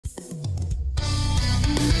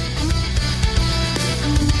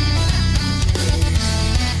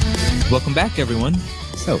Welcome back, everyone.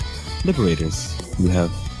 So, Liberators, you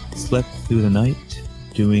have slept through the night,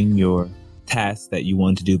 doing your tasks that you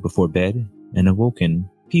wanted to do before bed, and awoken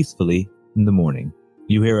peacefully in the morning.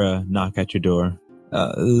 You hear a knock at your door.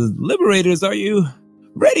 Liberators, are you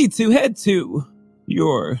ready to head to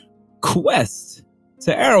your quest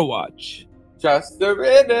to Aerowatch? Just a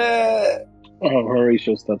minute!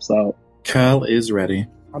 Horatio steps out. Cal is ready.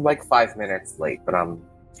 I'm like 5 minutes late, but I'm...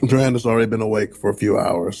 Duran has already been awake for a few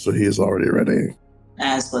hours, so he is already ready.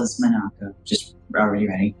 As was Manaka, just already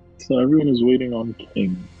ready. So everyone is waiting on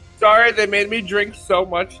King. Sorry, they made me drink so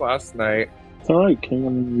much last night. It's alright, King. I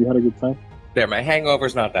mean, you had a good time. There, my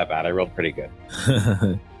hangover's not that bad. I rolled pretty good.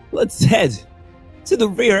 Let's head to the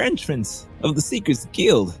rear entrance of the Seekers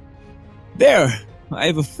Guild. There, I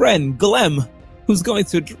have a friend, Glem, who's going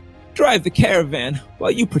to drive the caravan while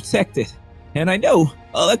you protect it. And I know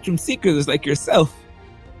Electrum Seekers like yourself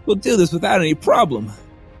will do this without any problem.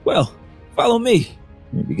 Well, follow me.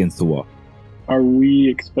 He begins to walk. Are we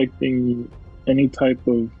expecting any type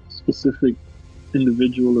of specific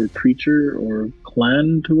individual or creature or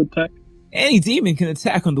clan to attack? Any demon can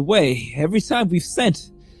attack on the way. Every time we've sent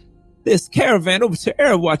this caravan over to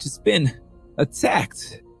Aerowatch, it's been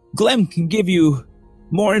attacked. Glem can give you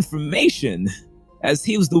more information, as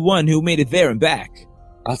he was the one who made it there and back.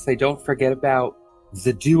 I'll say don't forget about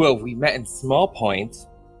the duo we met in Small Point,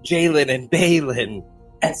 Jalen and Balin.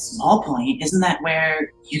 At Small Point, isn't that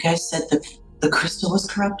where you guys said the crystal was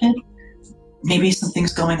corrupted? Maybe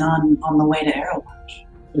something's going on the way to Aerowatch.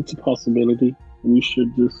 It's a possibility. We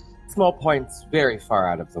should just... Small Point's very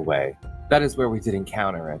far out of the way. That is where we did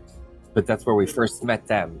encounter it, but that's where we first met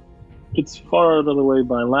them. It's far out of the way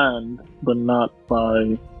by land, but not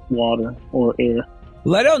by water or air.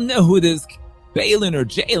 Well, I don't know who this Balin or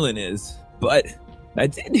Jalen is, but I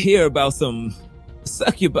did hear about some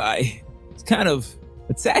succubi. It's kind of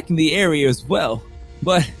attacking the area as well,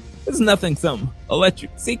 but it's nothing some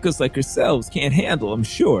electric seekers like yourselves can't handle, I'm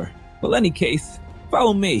sure. Well, in any case,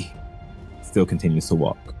 follow me. Still continues to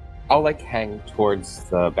walk. I'll hang towards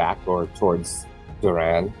the back or towards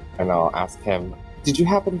Duran, and I'll ask him, did you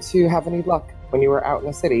happen to have any luck when you were out in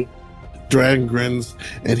the city? Duran grins,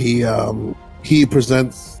 and he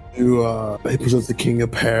presents the king a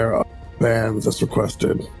pair of bands as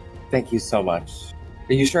requested. Thank you so much.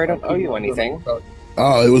 Are you sure I don't owe you anything?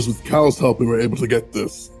 It was with Cal's help we were able to get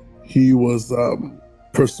this. He was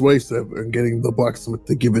persuasive in getting the blacksmith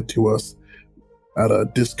to give it to us at a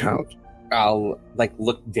discount. I'll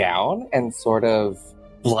look down and sort of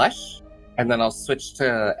blush, and then I'll switch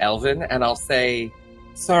to Elvin and I'll say,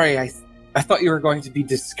 sorry, I thought you were going to be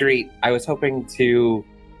discreet. I was hoping to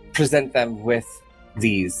present them with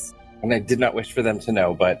these, and I did not wish for them to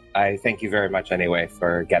know, but I thank you very much anyway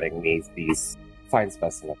for getting me these fine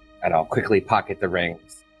specimens. And I'll quickly pocket the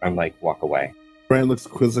rings and walk away. Brian looks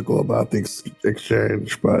quizzical about the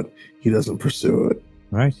exchange, but he doesn't pursue it.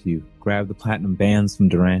 All right, you grab the platinum bands from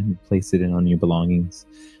Duran and place it in on your belongings.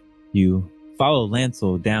 You follow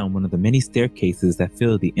Lancel down one of the many staircases that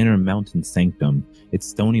fill the inner mountain sanctum, its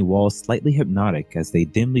stony walls slightly hypnotic as they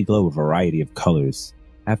dimly glow a variety of colors.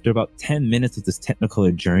 After about 10 minutes of this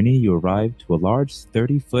technicolor journey, you arrive to a large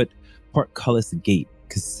 30-foot portcullis gate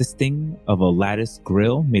consisting of a lattice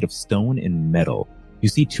grille made of stone and metal. You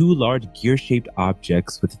see two large gear-shaped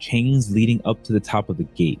objects with chains leading up to the top of the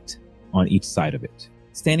gate on each side of it.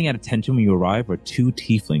 Standing at attention when you arrive are two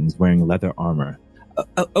tieflings wearing leather armor.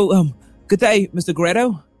 Good day, Mr.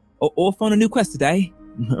 Gredo. Off on a new quest today?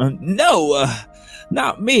 No,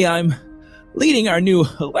 not me. I'm leading our new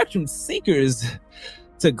Electrum Seekers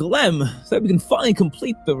to Glem so that we can finally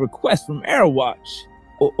complete the request from Aerowatch.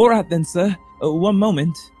 Alright then, sir. One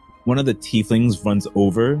moment. One of the tieflings runs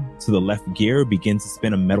over to the left gear, begins to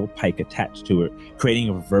spin a metal pike attached to it, creating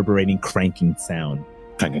a reverberating cranking sound.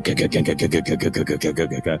 After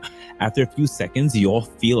a few seconds, you all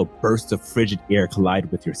feel a burst of frigid air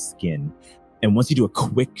collide with your skin. And once you do a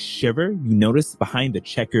quick shiver, you notice behind the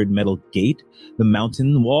checkered metal gate, the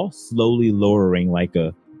mountain wall slowly lowering like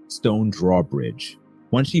a stone drawbridge.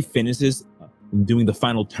 Once she finishes doing the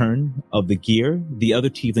final turn of the gear, the other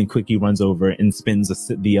tiefling quickly runs over and spins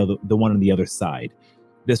the one on the other side.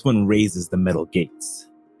 This one raises the metal gates.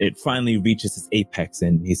 It finally reaches its apex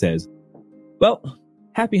and he says, well,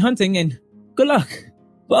 happy hunting and good luck.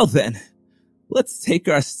 Well then, let's take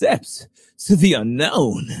our steps to the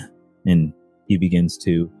unknown. And he begins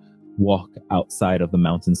to walk outside of the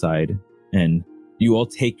mountainside, and you all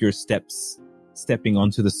take your steps, stepping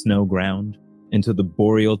onto the snow ground, into the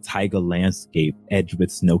boreal taiga landscape edged with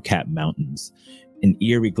snow-capped mountains, an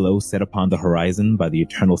eerie glow set upon the horizon by the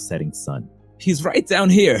eternal setting sun. He's right down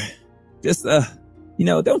here. Just,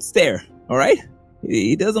 don't stare, all right?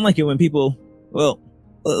 He doesn't like it when people, well,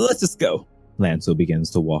 let's just go. Lancel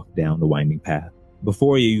begins to walk down the winding path.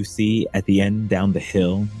 Before you see, at the end down the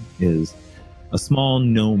hill, is a small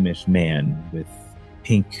gnomish man with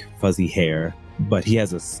pink fuzzy hair, but he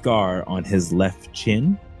has a scar on his left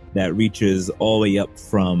chin that reaches all the way up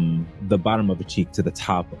from the bottom of the cheek to the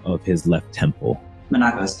top of his left temple.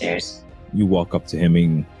 Monako stares. You walk up to him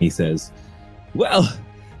and he says, well,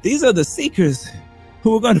 these are the Seekers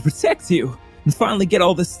who are going to protect you and finally get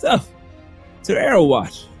all this stuff to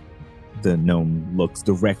Aerowatch. The gnome looks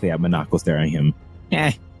directly at Monako, staring at him.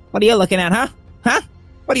 Hey, what are you looking at, huh? Huh?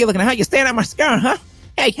 What are you looking at? You're staring at my scar, huh?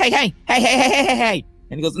 Hey.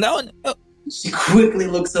 And he goes, no. She quickly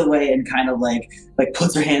looks away and kind of like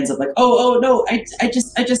puts her hands up like, oh no, I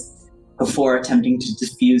just, before attempting to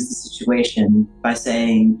diffuse the situation by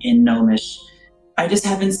saying in Gnomish, I just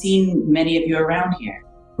haven't seen many of you around here.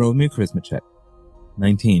 Roll me a charisma check.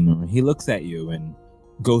 19. He looks at you and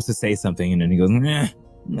goes to say something, and then he goes,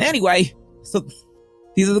 Anyway, so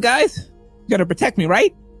these are the guys? You gotta protect me,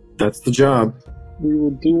 right? That's the job. We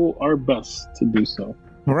will do our best to do so.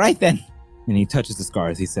 All right, then. And he touches the scar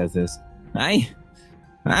as he says this. I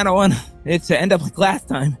don't want it to end up like last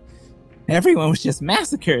time. Everyone was just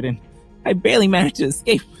massacred, and I barely managed to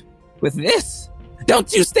escape with this.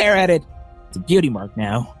 Don't you stare at it. It's a beauty mark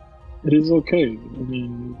now. It is okay. I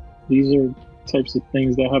mean, these are types of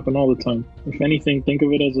things that happen all the time. If anything, think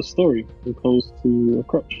of it as a story as opposed to a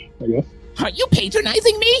crutch, I guess. Are you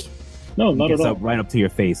patronizing me? No, not at all. Right up to your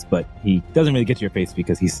face, but he doesn't really get to your face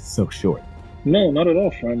because he's so short. No, not at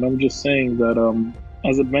all, friend. I'm just saying that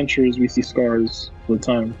as adventurers, we see scars all the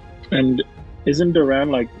time. And isn't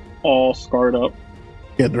Duran all scarred up?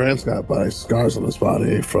 Yeah, Duran's got scars on his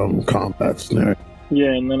body from combat scenario.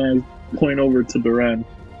 Yeah, and then I point over to Duran.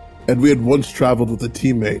 And we had once traveled with a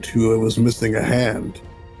teammate who was missing a hand.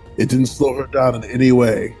 It didn't slow her down in any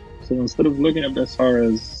way. So instead of looking at this scar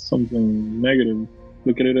as something negative,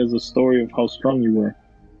 look at it as a story of how strong you were.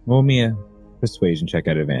 Roll me a persuasion check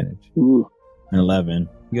at advantage. Ooh. An 11.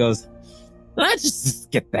 He goes, Let's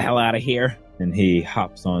just get the hell out of here. and he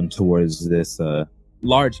hops on towards this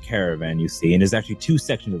large caravan you see. And there's actually two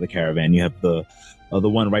sections of the caravan. You have the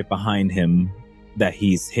one right behind him that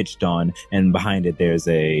he's hitched on, and behind it there's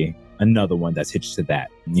another one that's hitched to that.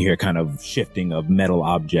 And you hear kind of shifting of metal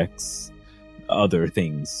objects, other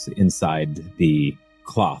things inside the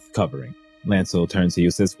cloth covering. Lancel turns to you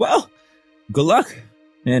and says, well, good luck,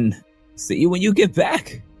 and see you when you get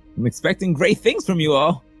back. I'm expecting great things from you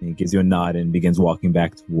all. And he gives you a nod and begins walking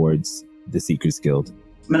back towards the Seekers Guild.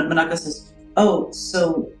 Monako says, oh,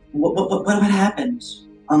 so what happened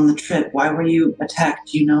on the trip? Why were you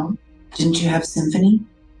attacked, do you know? Didn't you have Symphony?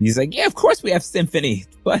 He's like, yeah, of course we have Symphony,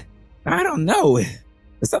 but I don't know.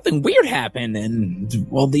 Something weird happened, and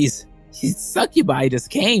well, these succubi just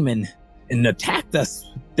came and attacked us.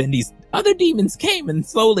 Then these other demons came and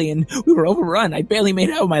slowly, and we were overrun. I barely made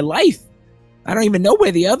it out of my life. I don't even know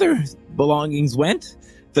where the other belongings went.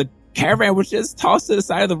 The caravan was just tossed to the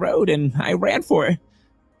side of the road, and I ran for it.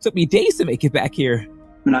 Took me days to make it back here.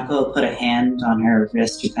 Monako put a hand on her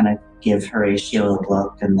wrist to kind of give her a shield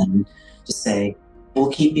look, and then just say,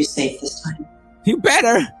 we'll keep you safe this time. You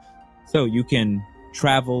better! So you can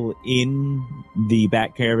travel in the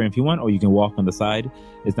back caravan if you want, or you can walk on the side.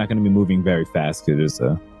 It's not going to be moving very fast because it's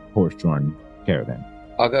a horse-drawn caravan.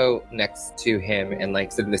 I'll go next to him and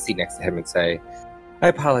sit in the seat next to him and say, I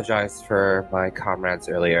apologize for my comrades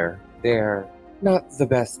earlier. They're not the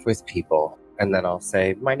best with people. And then I'll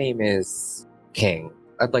say, my name is King.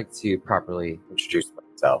 I'd like to properly introduce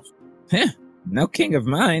myself. No king of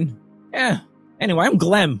mine. Yeah. Anyway, I'm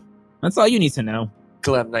Glem. That's all you need to know.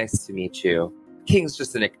 Glem, nice to meet you. King's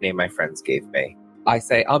just a nickname my friends gave me. I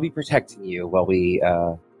say, I'll be protecting you while we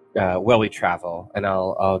travel, and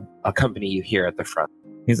I'll accompany you here at the front.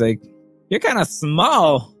 He's like, you're kind of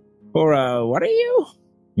small. For, what are you?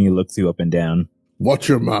 And he looks you up and down. Watch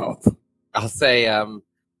your mouth. I'll say, I'm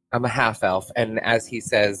a half-elf, and as he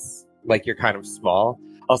says, you're kind of small,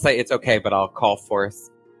 I'll say, it's okay, but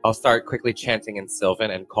I'll start quickly chanting in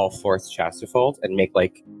Sylvan and call forth Chasterfold and make,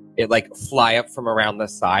 it, fly up from around the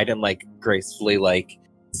side and, gracefully,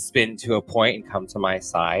 spin to a point and come to my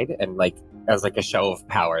side, and, as, a show of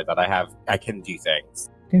power that I can do things.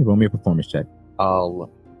 Okay, roll me a performance check.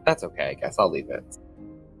 That's okay, I guess. I'll leave it.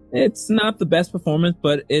 It's not the best performance,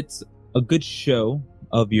 but it's a good show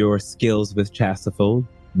of your skills with Chasterfold.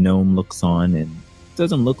 Gnome looks on and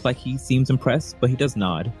doesn't look like he seems impressed, but he does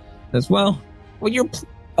nod. Says, well, you're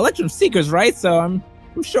Electrum Seekers, right? So I'm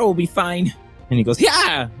sure we'll be fine. And he goes,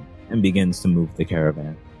 yeah! And begins to move the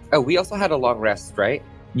caravan. Oh, we also had a long rest, right?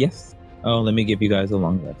 Yes. Oh, let me give you guys a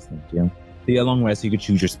long rest. Thank you. The long rest, you could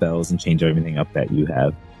choose your spells and change everything up that you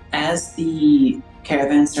have. As the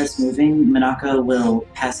caravan starts moving, Minako will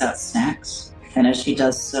pass out snacks. And as she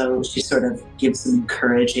does so, she sort of gives some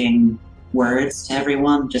encouraging words to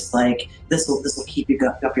everyone, just like, this will keep you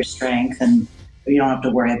up your strength, and you don't have to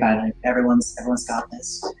worry about it. Everyone's got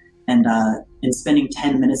this. And in spending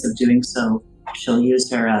 10 minutes of doing so, she'll use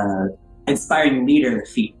her inspiring leader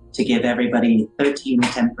feat to give everybody 13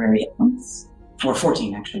 temporary hit points. Or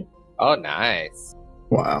 14, actually. Oh, nice.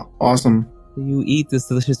 Wow. Awesome. So you eat this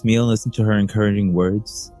delicious meal, listen to her encouraging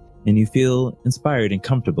words, and you feel inspired and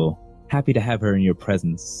comfortable. Happy to have her in your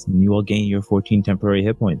presence, and you all gain your 14 temporary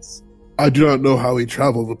hit points. I do not know how he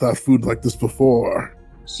traveled without food like this before.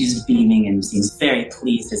 She's beaming and seems very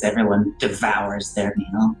pleased as everyone devours their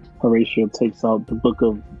meal. Horatio takes out the Book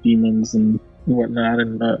of Demons and whatnot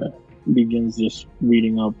and begins just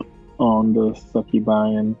reading up on the succubi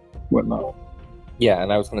and whatnot. Yeah,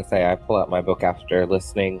 and I was going to say, I pull out my book after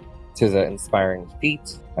listening to the inspiring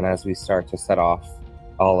feat, and as we start to set off,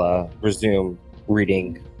 I'll resume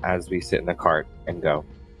reading as we sit in the cart and go.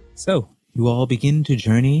 So, you all begin to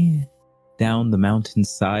journey down the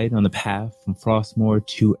mountainside on the path from Frostmoor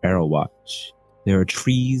to Arrowwatch. There are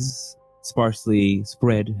trees sparsely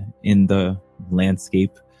spread in the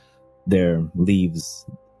landscape, their leaves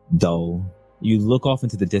dull. You look off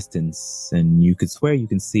into the distance, and you could swear you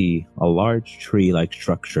can see a large tree-like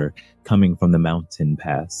structure coming from the mountain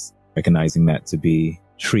pass. Recognizing that to be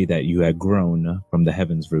a tree that you had grown from the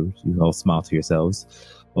heavens root, you all smile to yourselves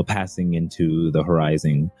while passing into the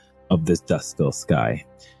horizon of this dusky sky.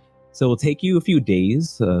 So it will take you a few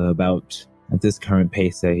days, about, at this current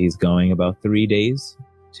pace that he's going, about 3 days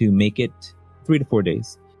to make it, 3 to 4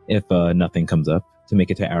 days, if nothing comes up, to make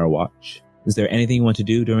it to Arrowwatch. Is there anything you want to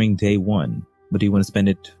do during day one? But do you want to spend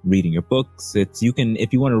it reading your books? If you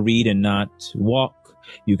want to read and not walk,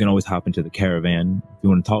 you can always hop into the caravan. If you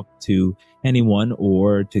want to talk to anyone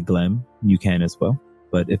or to Glenn, you can as well.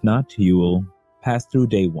 But if not, you will pass through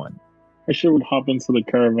day one. I sure would hop into the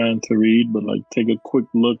caravan to read, but take a quick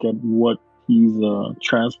look at what he's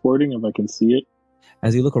transporting if I can see it.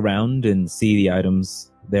 As you look around and see the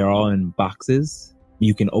items, they're all in boxes.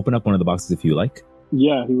 You can open up one of the boxes if you like.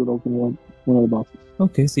 Yeah, he would open one of the boxes.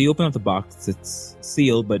 Okay, so you open up the box. It's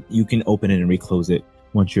sealed, but you can open it and reclose it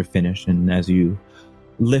once you're finished. And as you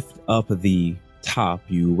lift up the top,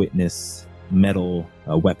 you witness metal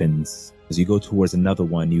weapons. As you go towards another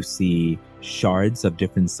one, you see shards of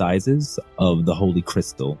different sizes of the Holy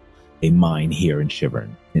Crystal, a mine here in Shivern.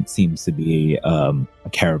 It seems to be a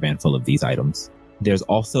caravan full of these items. There's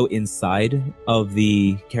also inside of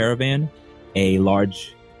the caravan a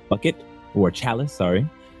large bucket, or chalice,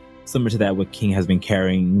 similar to that what King has been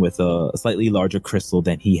carrying, with a slightly larger crystal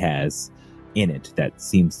than he has in it that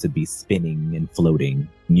seems to be spinning and floating.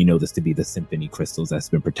 And you know this to be the symphony crystals that's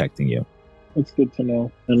been protecting you. That's good to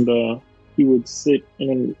know. And he would sit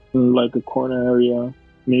in a corner area,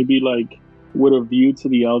 maybe with a view to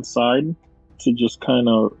the outside, to just kind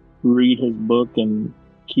of read his book and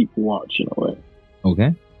keep watch in a way.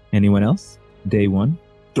 Okay. Anyone else? Day one?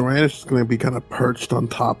 Duran is just going to be kind of perched on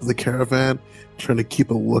top of the caravan, trying to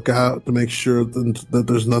keep a lookout to make sure that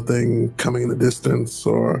there's nothing coming in the distance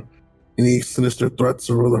or any sinister threats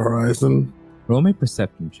over the horizon. Roll my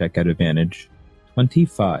perception check at advantage.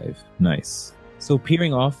 25. Nice. So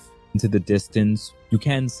peering off into the distance, you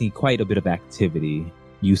can see quite a bit of activity.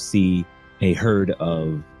 You see a herd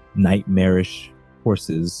of nightmarish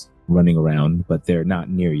horses running around, but they're not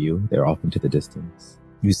near you. They're off into the distance.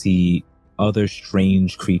 You see other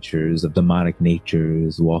strange creatures of demonic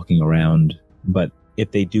natures walking around, but if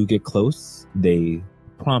they do get close, they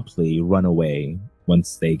promptly run away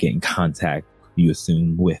once they get in contact, you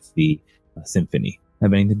assume, with the symphony.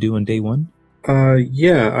 Have anything to do on day one?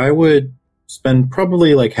 Yeah, I would spend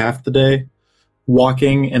probably half the day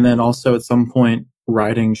walking, and then also at some point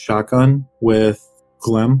riding shotgun with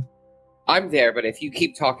Clem. I'm there, but if you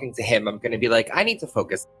keep talking to him, I'm going to be like, I need to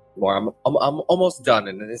focus more. I'm almost done,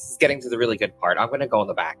 and this is getting to the really good part. I'm going to go in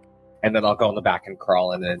the back, and then I'll go in the back and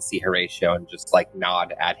crawl, and then see Horatio and just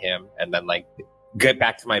nod at him, and then get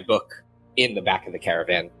back to my book in the back of the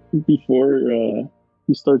caravan. Before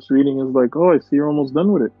he starts reading, is oh, I see you're almost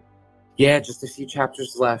done with it. Yeah, just a few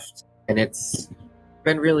chapters left, and it's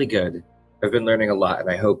been really good. I've been learning a lot, and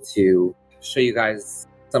I hope to show you guys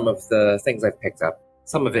some of the things I've picked up.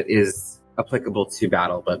 Some of it is applicable to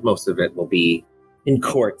battle, but most of it will be in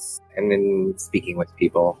courts and in speaking with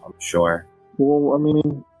people, I'm sure. Well, I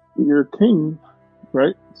mean, you're a king,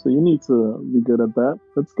 right? So you need to be good at that.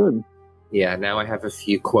 That's good. Yeah, now I have a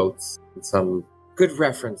few quotes and some good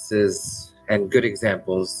references, and good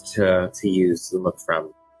examples to use and look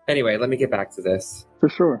from. Anyway, let me get back to this. For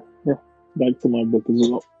sure. Yeah. Back to my book as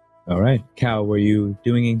well. All right. Cal, were you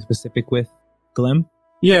doing anything specific with Glim?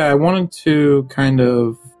 Yeah, I wanted to kind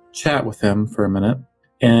of chat with him for a minute.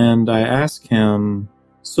 And I asked him,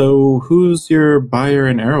 so who's your buyer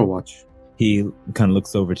in Arrowwatch? He kind of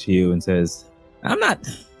looks over to you and says, I'm not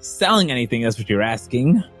selling anything, that's what you're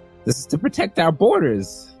asking. This is to protect our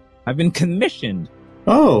borders. I've been commissioned.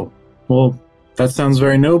 Oh, well, that sounds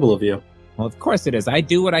very noble of you. Well, of course it is. I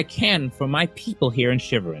do what I can for my people here in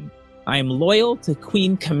Shiverin. I am loyal to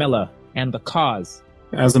Queen Camilla and the cause.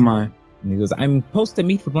 As am I. And he goes, I'm supposed to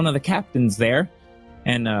meet with one of the captains there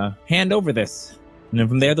and hand over this. And then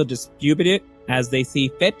from there, they'll distribute it as they see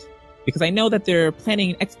fit. Because I know that they're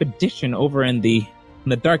planning an expedition over in the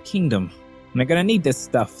Dark Kingdom. And they're going to need this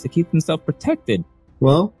stuff to keep themselves protected.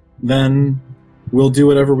 Well, then we'll do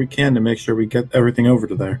whatever we can to make sure we get everything over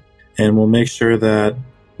to there. And we'll make sure that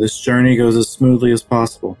this journey goes as smoothly as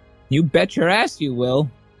possible. You bet your ass you will.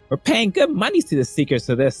 We're paying good money to the Seekers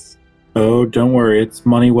for this. Oh, don't worry. It's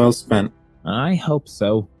money well spent. I hope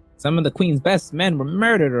so. Some of the Queen's best men were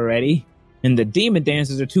murdered already. And the demon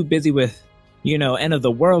dancers are too busy with, end of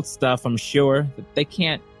the world stuff, I'm sure. But they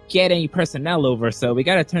can't get any personnel over, so we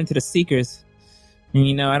gotta turn to the Seekers.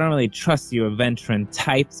 And I don't really trust you veteran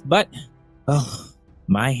types, but,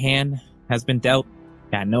 my hand has been dealt.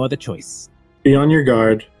 Got no other choice. Be on your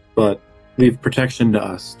guard, but leave protection to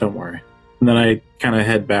us, don't worry. And then I kind of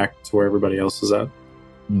head back to where everybody else is at.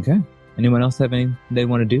 Okay. Anyone else have anything they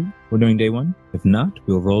want to do? We're doing day one. If not,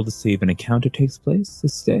 we'll roll to see if an encounter takes place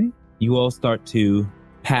this day. You all start to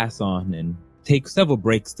pass on and take several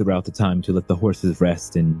breaks throughout the time to let the horses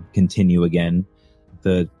rest and continue again.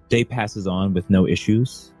 The day passes on with no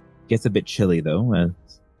issues. Gets a bit chilly though as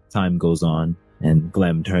time goes on, and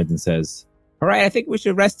Glenn turns and says, all right, I think we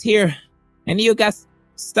should rest here. Any of you got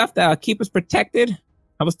stuff that'll keep us protected?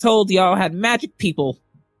 I was told y'all had magic people.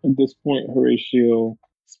 At this point, Horatio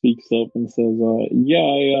speaks up and says,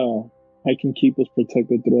 I can keep us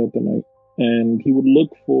protected throughout the night. And he would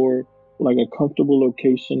look for like a comfortable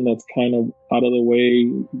location that's kind of out of the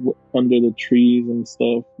way, under the trees and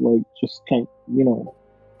stuff, like just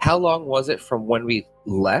How long was it from when we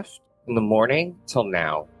left in the morning till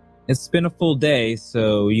now? It's been a full day,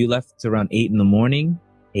 so you left around 8 in the morning,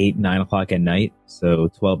 9 o'clock at night, so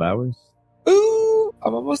 12 hours. Ooh,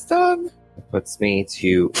 I'm almost done. It puts me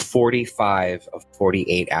to 45 of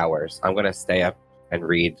 48 hours. I'm going to stay up and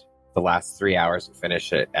read the last 3 hours and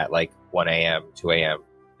finish it at like 1 a.m., 2 a.m.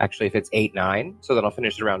 Actually, if it's 8, 9, so then I'll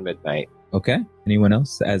finish it around midnight. Okay. Anyone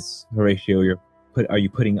else? As Horatio, are you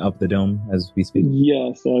putting up the dome as we speak?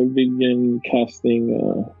 Yeah, so I begin casting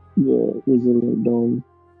the Resilient Dome.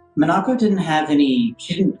 Minako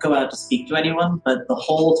she didn't go out to speak to anyone, but the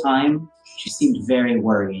whole time she seemed very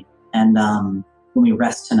worried. And when we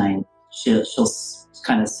rest tonight, she'll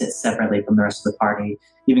kind of sit separately from the rest of the party,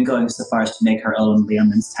 even going so far as to make her own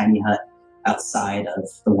Leoman's tiny hut outside of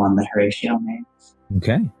the one that Horatio made.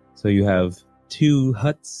 Okay. So you have 2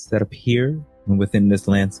 huts that appear within this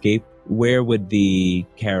landscape. Where would the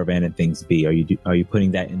caravan and things be? Are you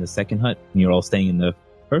putting that in the second hut and you're all staying in the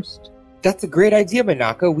first? That's a great idea,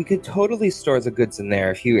 Minako. We could totally store the goods in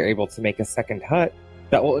there if you were able to make a second hut.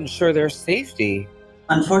 That will ensure their safety.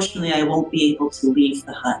 Unfortunately, I won't be able to leave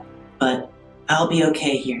the hut, but I'll be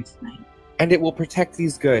okay here tonight. And it will protect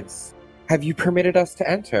these goods. Have you permitted us to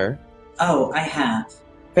enter? Oh, I have.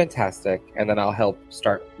 Fantastic. And then I'll help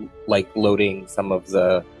start, loading some of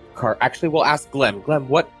the car. Actually, we'll ask Glenn. Glenn,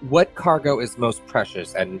 what cargo is most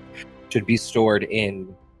precious and should be stored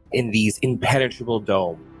in these impenetrable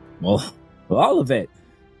domes? Well, all of it.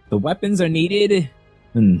 The weapons are needed,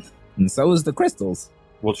 and so is the crystals.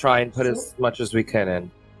 We'll try and put as much as we can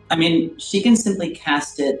in. I mean, she can simply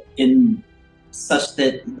cast it in such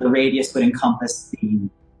that the radius would encompass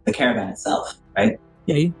the caravan itself, right?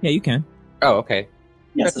 Yeah, you can. Oh, okay.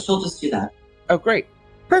 Yeah, so she'll just do that. Oh, great.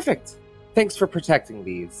 Perfect. Thanks for protecting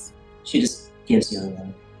these. She just gives you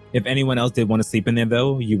a... If anyone else did want to sleep in there,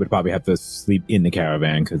 though, you would probably have to sleep in the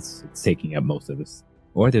caravan because it's taking up most of this.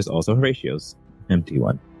 Or there's also Horatio's empty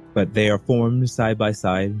one. But they are formed side by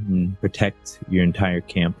side and protect your entire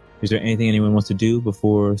camp. Is there anything anyone wants to do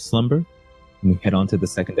before slumber? And we head on to the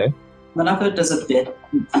second day. Minako does a bit.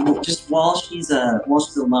 Just while she's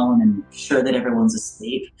alone and sure that everyone's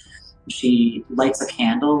asleep, she lights a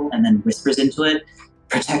candle and then whispers into it,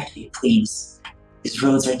 "Protect me, please. These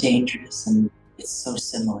roads are dangerous and it's so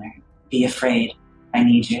similar. Be afraid. I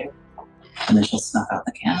need you." And then she'll snuff out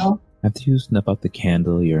the candle. After you snuff out the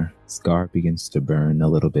candle, your scar begins to burn a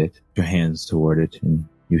little bit. Your hands toward it, and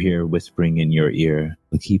You hear whispering in your ear,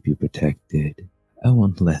 "I'll keep you protected. I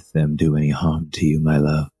won't let them do any harm to you, my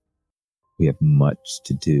love. We have much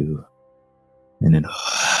to do." And then,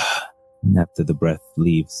 and after the breath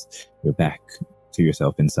leaves, you're back to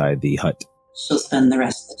yourself inside the hut. She'll spend the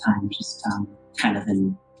rest of the time just kind of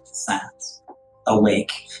in silence,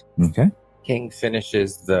 awake. Okay. King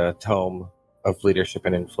finishes the tome of leadership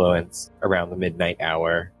and influence around the midnight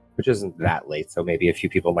hour, which isn't that late, so maybe a few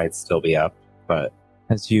people might still be up, but...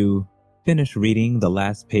 As you finish reading the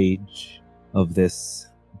last page of this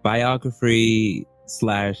biography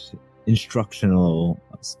 / instructional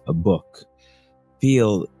book,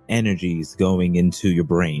 feel energies going into your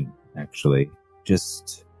brain, actually.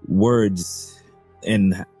 Just words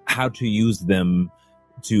and how to use them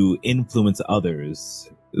to influence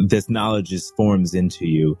others. This knowledge forms into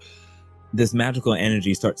you. This magical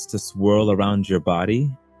energy starts to swirl around your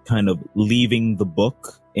body, kind of leaving the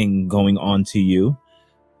book and going on to you.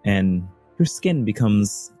 And your skin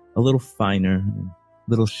becomes a little finer, a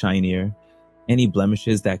little shinier. Any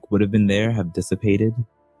blemishes that would have been there have dissipated.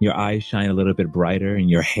 Your eyes shine a little bit brighter, and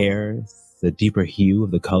your hair is the deeper hue of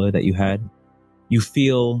the color that you had. You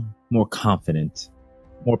feel more confident,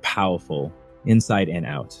 more powerful, inside and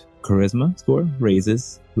out. Charisma score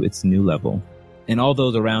raises to its new level. And all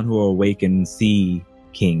those around who are awake and see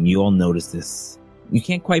King, you all notice this. You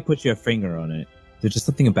can't quite put your finger on it. There's just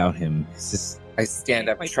something about him. It's just... I stand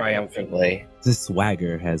up triumphantly. This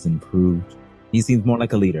swagger has improved. He seems more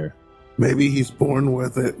like a leader. Maybe he's born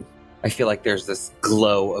with it. I feel like there's this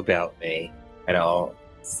glow about me, and I'll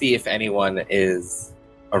see if anyone is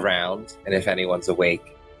around and if anyone's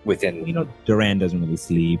awake within... You know, Duran doesn't really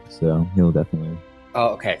sleep, so he'll definitely... Oh,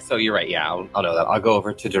 okay. So you're right. Yeah, I'll know that. I'll go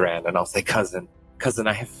over to Duran and I'll say, Cousin,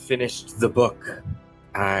 I have finished the book.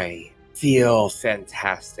 I feel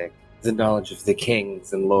fantastic. The knowledge of the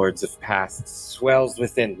kings and lords of past swells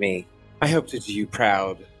within me. I hope to do you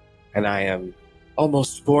proud, and I am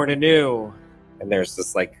almost born anew. And there's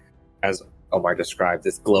this, like, as Omar described,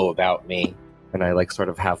 this glow about me, and I, like, sort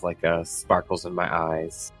of have, like, sparkles in my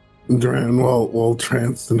eyes. Duran, while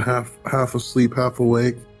tranced and half asleep, half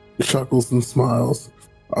awake, chuckles and smiles.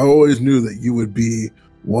 I always knew that you would be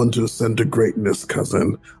one to ascend to greatness,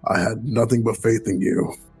 cousin. I had nothing but faith in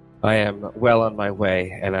you. I am well on my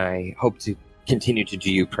way, and I hope to continue to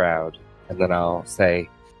do you proud. And then I'll say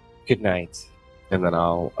good night, and then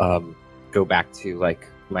I'll go back to, like,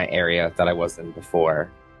 my area that I was in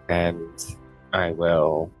before, and I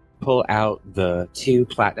will pull out the 2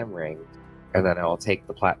 platinum rings, and then I will take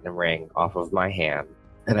the platinum ring off of my hand,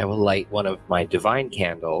 and I will light one of my divine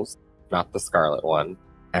candles, not the scarlet one,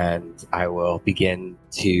 and I will begin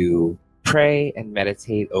to pray and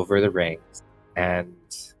meditate over the rings, and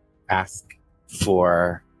ask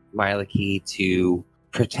for Myliki to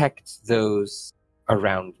protect those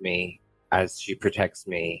around me as she protects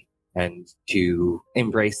me, and to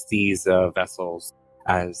embrace these vessels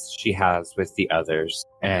as she has with the others.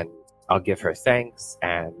 And I'll give her thanks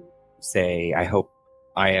and say, I hope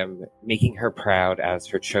I am making her proud as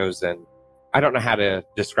her chosen. I don't know how to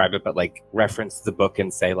describe it, but, like, reference the book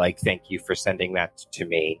and say, like, thank you for sending that to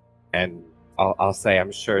me. And I'll say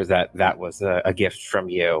I'm sure that was a gift from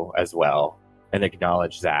you as well, and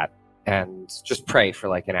acknowledge that, and just pray for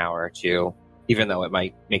like an hour or two, even though it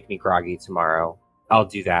might make me groggy tomorrow. I'll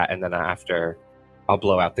do that, and then after, I'll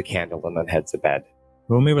blow out the candle and then head to bed.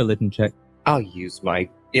 Roll me a religion check. I'll use my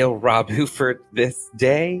Il Rabu for this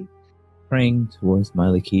day. Praying towards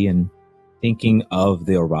Myliki and thinking of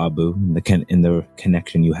the Orabu and the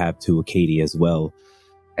connection you have to Akadi as well.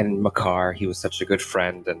 And Makar, he was such a good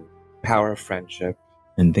friend, and power of friendship.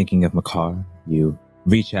 And thinking of Makar, you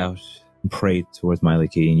reach out and pray towards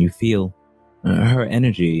Myliki, and you feel her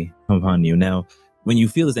energy come upon you. Now, when you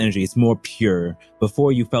feel this energy, it's more pure.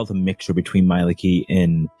 Before, you felt a mixture between Myliki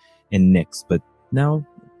and Nyx, but now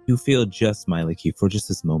you feel just Myliki for just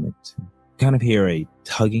this moment. You kind of hear a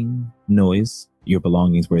tugging noise. Your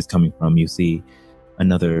belongings, where it's coming from, you see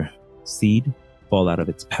another seed fall out of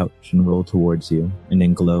its pouch and roll towards you, and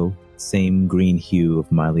then glow. Same green hue of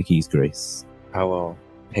Myliki's grace. I will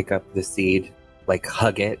pick up the seed, like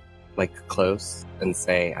hug it, like close, and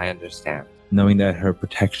say, I understand. Knowing that her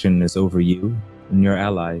protection is over you and your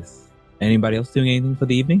allies. Anybody else doing anything for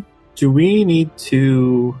the evening? Do we need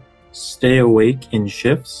to stay awake in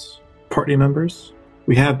shifts, party members?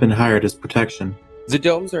 We have been hired as protection. The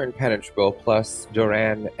domes are impenetrable, plus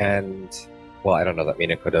Duran and... Well, I don't know that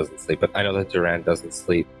Minako doesn't sleep, but I know that Duran doesn't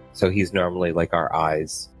sleep, so he's normally like our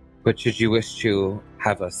eyes. But should you wish to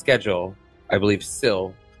have a schedule, I believe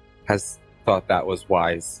Syl has thought that was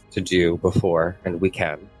wise to do before, and we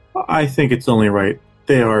can. I think it's only right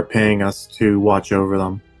They are paying us to watch over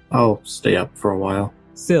them. I'll stay up for a while.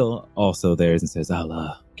 Syl also there and says,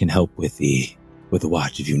 can help with the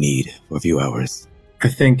watch if you need for a few hours. I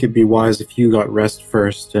think it'd be wise if you got rest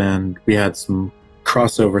first and we had some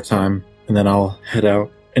crossover time, and then I'll head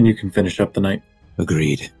out and you can finish up the night.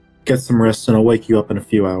 Agreed. Get some rest and I'll wake you up in a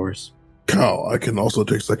few hours. Cal, I can also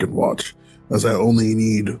take second watch, as I only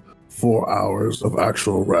need 4 hours of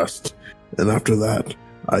actual rest. And after that,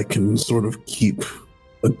 I can sort of keep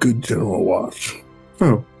a good general watch.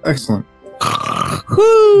 Oh, excellent.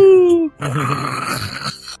 Woo!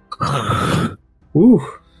 Woo.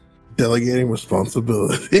 Delegating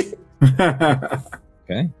responsibility.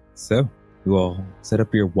 Okay, so you all set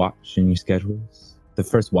up your watch and your schedules. The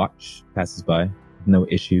first watch passes by, no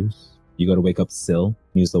issues. You go to wake up Syl,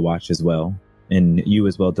 use the watch as well. And you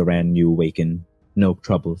as well, Duran, you awaken, no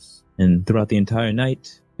troubles. And throughout the entire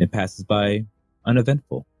night, it passes by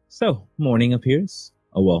uneventful. So, morning appears.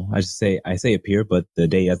 Oh, well, I say appear, but the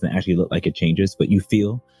day doesn't actually look like it changes, but you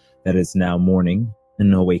feel that it's now morning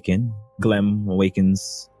and awaken. Glem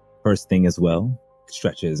awakens first thing as well,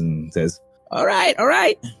 stretches and says, all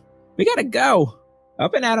right, we gotta go.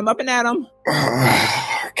 Up and at 'em.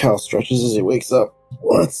 Cal stretches as he wakes up.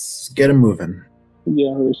 Let's get him moving.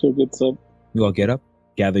 Yeah, Horatio gets up. You all get up,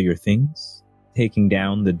 gather your things, taking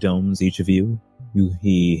down the domes, each of you.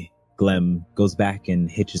 Glem goes back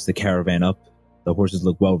and hitches the caravan up. The horses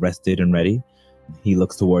look well rested and ready. He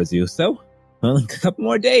looks towards you. So, well, a couple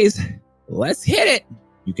more days. Let's hit it.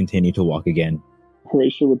 You continue to walk again.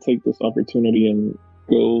 Horatio would take this opportunity and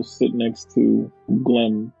go sit next to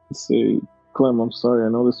Glenn and say, Clem, I'm sorry, I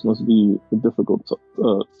know this must be a difficult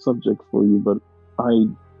subject for you, but I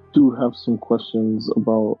do have some questions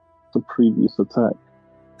about the previous attack.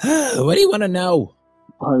 What do you want to know?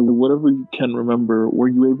 By whatever you can remember, were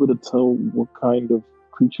you able to tell what kind of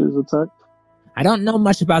creatures attacked? I don't know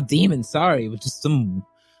much about demons, sorry. It was just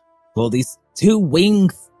these two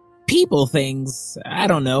winged people things. I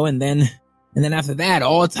don't know. And then after that,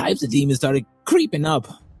 all types of demons started creeping up.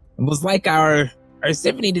 It was like our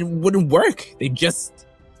symphony wouldn't work. They just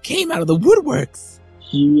came out of the woodworks.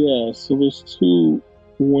 Yeah, so there's two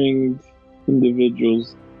winged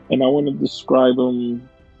individuals, and I want to describe them,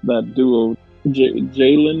 that duo,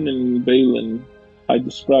 Jalen and Balin. I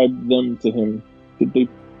described them to him. Did they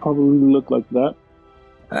probably look like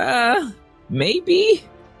that? Maybe?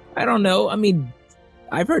 I don't know. I mean,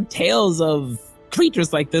 I've heard tales of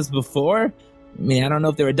creatures like this before. I mean, I don't know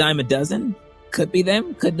if they're a dime a dozen. Could be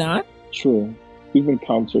them, could not. Sure. We've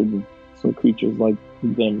encountered some creatures like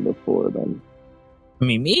them before then. I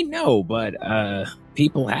mean, me? No, but,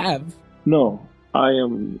 people have. No,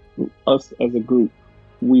 us as a group,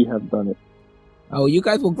 we have done it. Oh, you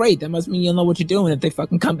guys were great. That must mean you'll know what you're doing if they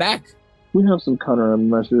fucking come back. We have some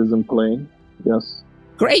countermeasures in play, yes.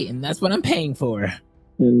 Great, and that's what I'm paying for.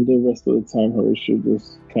 And the rest of the time, Horatio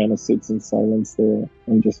just kind of sits in silence there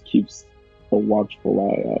and just keeps a watchful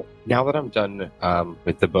eye out. Now that I'm done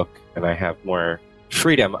with the book and I have more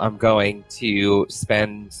freedom, I'm going to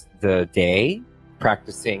spend the day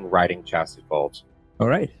practicing riding Chastifold. All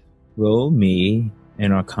right. Roll me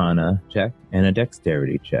an Arcana check and a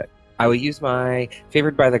Dexterity check. I will use my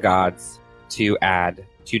Favored by the Gods to add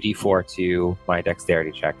 2d4 to my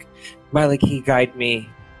Dexterity check. Miley, can you guide me?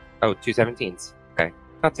 Oh, 2 17s. Okay.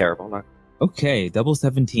 Not terrible. Okay, double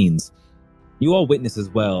 17s. You all witness as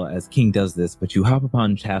well as King does this, but you hop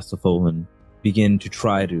upon Chastafol and begin to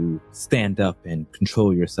try to stand up and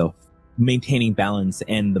control yourself, maintaining balance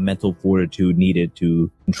and the mental fortitude needed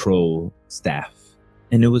to control staff.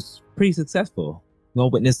 And it was pretty successful. You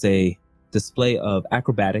all witnessed a display of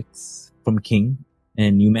acrobatics from King,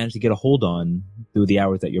 and you managed to get a hold on, through the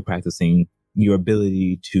hours that you're practicing, your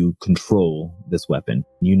ability to control this weapon.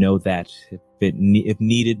 You know that if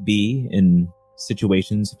needed be in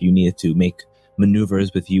situations, if you needed to make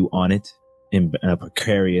maneuvers with you on it in a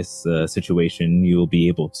precarious situation, you'll be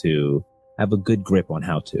able to have a good grip on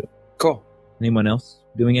how to. Cool. Anyone else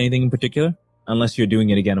doing anything in particular? Unless you're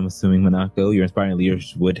doing it again, I'm assuming, Monaco, your inspiring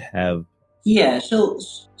leaders would have. Yeah,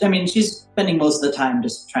 she's spending most of the time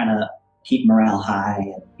just trying to keep morale high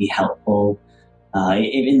and be helpful.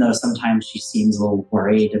 Even though sometimes she seems a little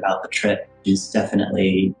worried about the trip, she's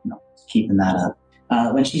definitely keeping that up.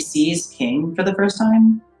 When she sees King for the first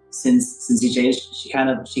time since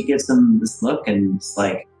EJ, she gives him this look and it's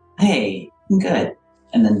like, "Hey, I'm good,"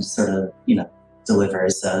 and then just sort of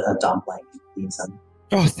delivers a dumpling and leaves him.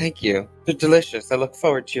 Oh, thank you. They're delicious. I look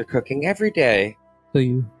forward to your cooking every day. So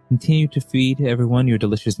you continue to feed everyone your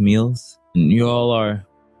delicious meals, and you all are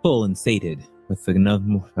full and sated with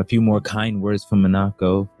a few more kind words from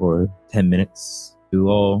Monaco for 10 minutes. You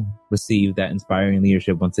all receive that inspiring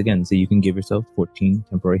leadership once again, so you can give yourself 14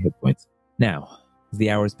 temporary hit points. Now, as the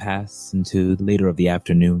hours pass into the later of the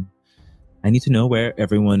afternoon, I need to know where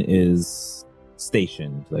everyone is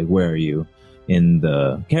stationed. Like, where are you? In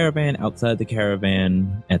the caravan, outside the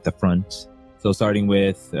caravan, at the front? So starting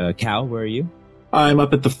with Cal, where are you? I'm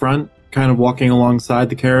up at the front, kind of walking alongside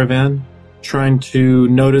the caravan, trying to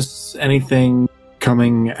notice anything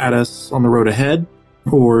coming at us on the road ahead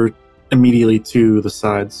or immediately to the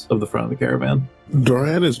sides of the front of the caravan.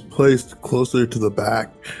 Duran is placed closer to the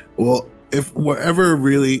back. Well,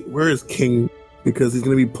 where is King? Because he's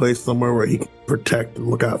going to be placed somewhere where he can protect and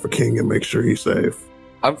look out for King and make sure he's safe.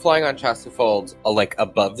 I'm flying on Chastafold, like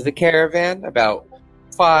above the caravan, about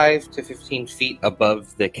 5 to 15 feet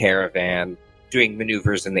above the caravan, doing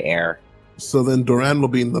maneuvers in the air. So then Duran will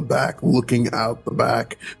be in the back, looking out the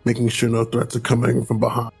back, making sure no threats are coming from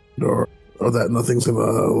behind or that nothing's going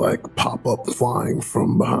to like pop up flying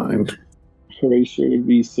from behind. Horatio would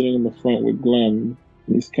be sitting in the front with Glenn.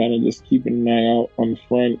 He's kind of just keeping an eye out on the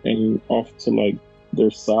front and off to like their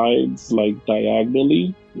sides, like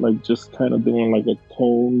diagonally, like just kind of doing like a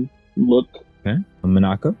cone look. Okay.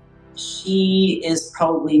 Minako? She is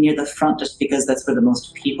probably near the front just because that's where the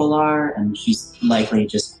most people are, and she's likely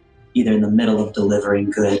just either in the middle of delivering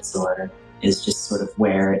goods or is just sort of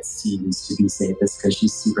where it seems to be safest because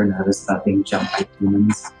she's super nervous about being jumped by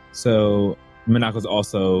humans. So Minako's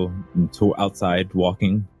also outside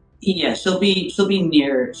walking. Yeah, she'll be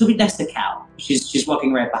next to Cal. She's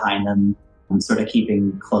walking right behind them and sort of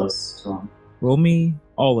keeping close to him. Roll me,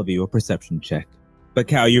 all of you, a perception check. But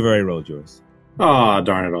Cal, you've already rolled yours. Aw,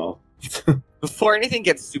 darn it all. Before anything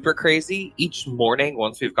gets super crazy, each morning,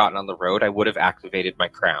 once we've gotten on the road, I would have activated my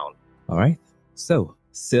crown. All right. So,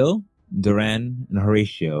 Syl, Duran, and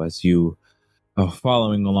Horatio, as you are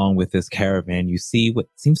following along with this caravan, you see what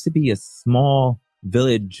seems to be a small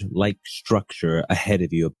village-like structure ahead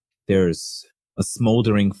of you. There's a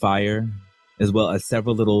smoldering fire, as well as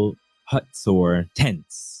several little huts or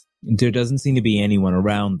tents. There doesn't seem to be anyone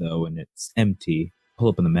around, though, and it's empty. Pull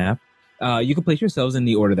up on the map. You can place yourselves in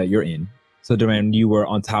the order that you're in. So, Duran, you were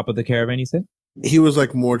on top of the caravan, you said? He was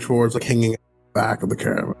like more towards like hanging back of the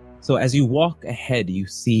caravan. So as you walk ahead, you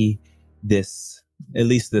see this, at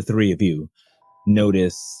least the three of you,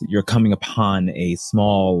 notice you're coming upon a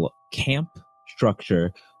small camp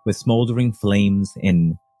structure with smoldering flames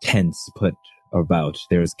and tents put about.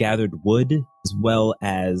 There's gathered wood as well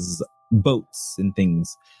as boats and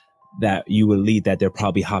things that you would lead that they're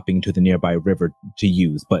probably hopping to the nearby river to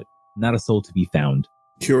use, but not a soul to be found.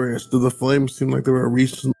 Curious, do the flames seem like they were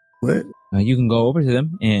recently lit? You can go over to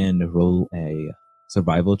them and roll a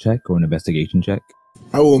survival check or an investigation check.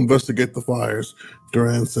 I will investigate the fires,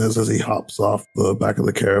 Duran says as he hops off the back of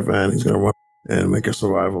the caravan. He's going to run and make a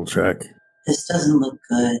survival check. This doesn't look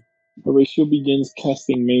good. Horatio begins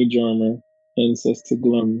casting mage armor and says to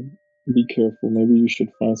Glenn, be careful, maybe you should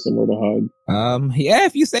find somewhere to hide. Yeah,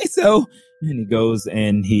 if you say so. And he goes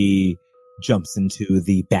and he jumps into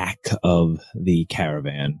the back of the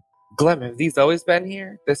caravan. Glem, have these always been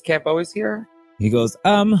here? This camp always here? He goes,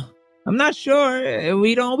 I'm not sure.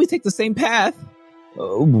 We don't always take the same path.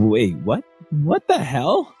 Oh, wait, what? What the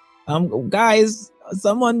hell? Guys,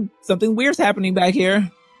 something weird's happening back here.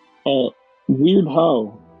 Weird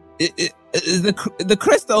how? The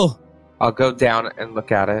crystal. I'll go down and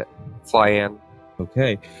look at it. Fly in.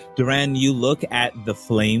 Okay. Duran, you look at the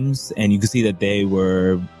flames and you can see that they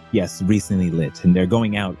were, yes, recently lit and they're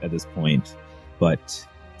going out at this point. But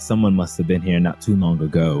someone must have been here not too long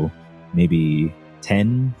ago. Maybe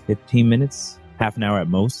 10, 15 minutes, half an hour at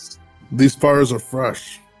most. These fires are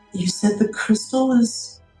fresh. You said the crystal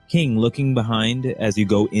is... King, looking behind as you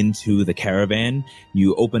go into the caravan,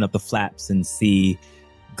 you open up the flaps and see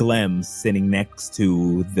Glem sitting next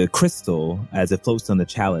to the crystal as it floats on the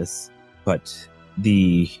chalice. But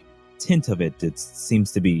the tint of it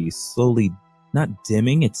seems to be slowly, not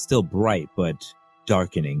dimming, it's still bright, but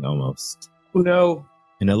darkening almost. Oh no.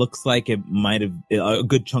 And it looks like it might have, a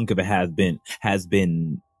good chunk of it has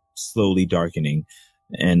been slowly darkening.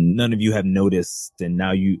 And none of you have noticed, and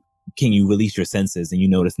now King, you release your senses, and you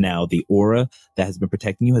notice now the aura that has been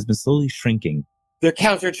protecting you has been slowly shrinking. They're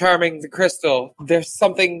counter-charming the crystal. There's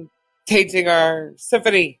something tainting our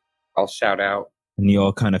symphony. I'll shout out. And you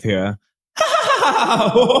all kind of hear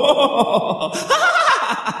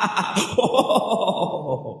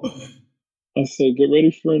I say, get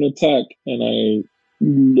ready for an attack, and I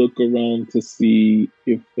look around to see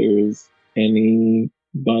if there's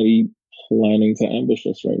anybody planning to ambush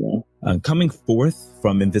us right now. Coming forth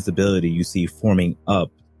from invisibility, you see forming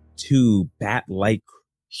up two bat-like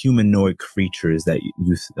humanoid creatures that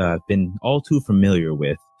you've been all too familiar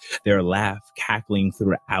with. Their laugh cackling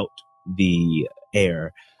throughout the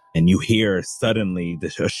air, and you hear suddenly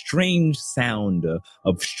a strange sound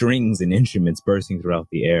of strings and instruments bursting throughout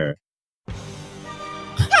the air.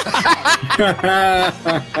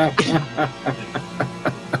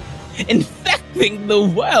 Infecting the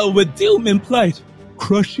well with doom and plight,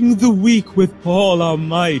 crushing the weak with all our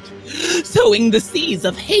might, sowing the seeds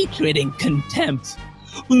of hatred and contempt.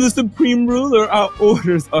 From the supreme ruler, our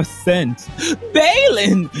orders are sent.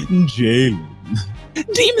 Balin, Jalen,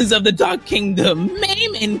 demons of the Dark Kingdom,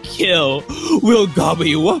 maim and kill. We'll gobble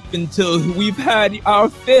you up until we've had our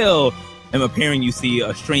fill. And appearing, you see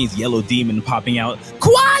a strange yellow demon popping out.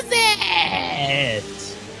 Quasit!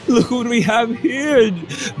 Look what we have here,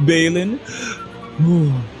 Balin.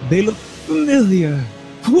 Oh, they look familiar.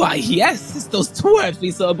 Why, yes, it's those dwarves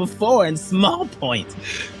we saw before in Small Point.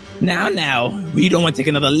 Now, we don't want to take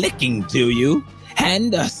another licking, do you?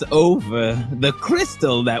 Hand us over the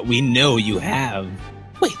crystal that we know you have.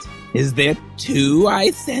 Wait, is there 2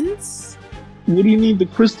 I sense? What do you need the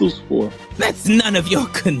crystals for? That's none of your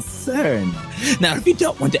concern. Now, if you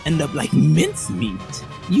don't want to end up like mincemeat,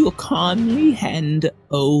 you'll calmly hand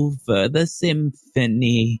over the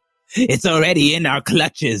symphony. It's already in our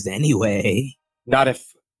clutches anyway. Not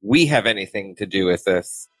if we have anything to do with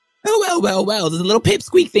this. Oh, well. Does the little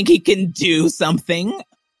pipsqueak think he can do something?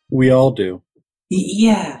 We all do.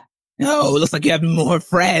 Yeah. Oh, looks like you have more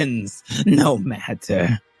friends. No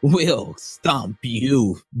matter. We'll stomp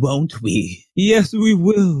you, won't we? Yes, we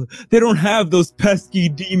will. They don't have those pesky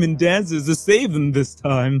demon dancers to save them this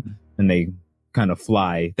time. And they kind of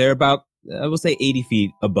fly. They're about, I will say, 80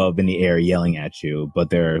 feet above in the air yelling at you, but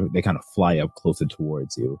they kind of fly up closer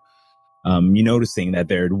towards you. You're noticing that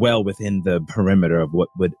they're well within the perimeter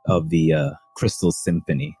of the Crystal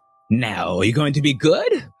Symphony. Now, are you going to be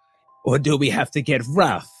good? Or do we have to get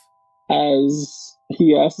rough? As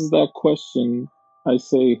he asks that question, I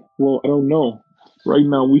say, well, I don't know. Right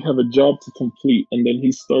now, we have a job to complete. And then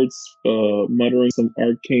he starts muttering some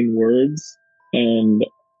arcane words, and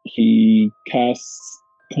he casts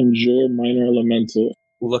Conjure Minor Elemental.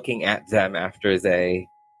 Looking at them after they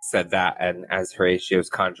said that, and as Horatio's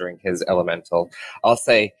conjuring his elemental, I'll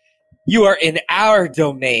say, you are in our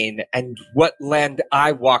domain, and what land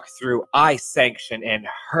I walk through, I sanction in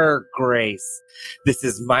her grace. This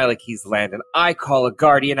is Mylaki's land, and I call a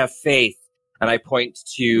guardian of faith. And I point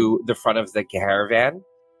to the front of the caravan,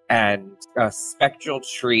 and a spectral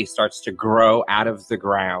tree starts to grow out of the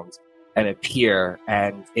ground and appear,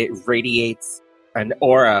 and it radiates an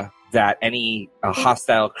aura that any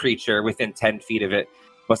hostile creature within 10 feet of it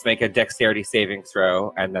must make a dexterity saving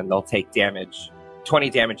throw, and then they'll take damage.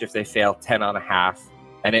 20 damage if they fail, 10 on a half,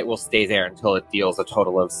 and it will stay there until it deals a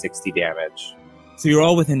total of 60 damage. So you're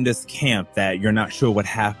all within this camp that you're not sure what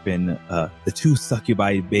happened. The 2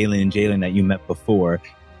 succubi, Balin and Jalen, that you met before,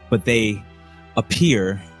 but they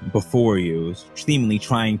appear before you, seemingly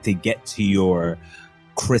trying to get to your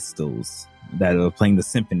crystals that are playing the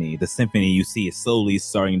symphony. The symphony you see is slowly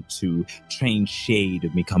starting to change shade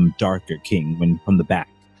and become darker, King, when from the back.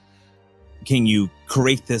 King, you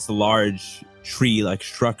create this large tree-like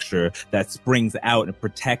structure that springs out and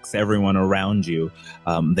protects everyone around you.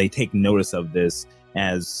 They take notice of this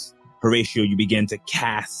as, Horatio, you begin to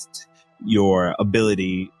cast your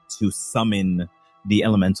ability to summon the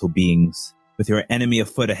elemental beings. With your enemy a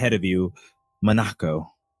foot ahead of you, Manako,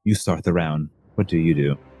 you start the round. What do you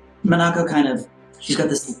do? Manako she's got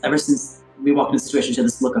this, ever since we walked into the situation, she had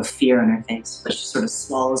this look of fear on her face, but she sort of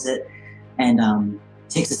swallows it and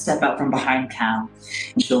takes a step out from behind Cal,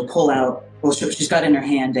 and she'll pull out, she's got in her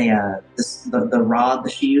hand the rod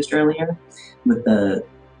that she used earlier with the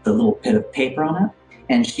little bit of paper on it,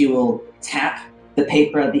 and she will tap the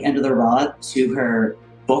paper at the end of the rod to her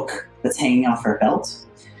book that's hanging off her belt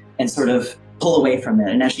and sort of pull away from it.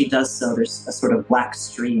 And as she does so, there's a sort of black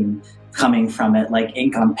stream coming from it, like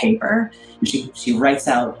ink on paper. And she writes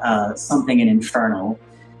out something in Infernal,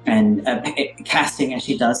 and casting as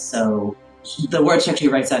she does so, the word she actually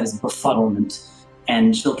writes out is befuddlement,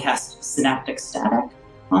 and she'll cast Synaptic Static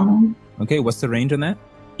on them. Okay, what's the range on that?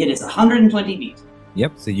 It is 120 feet.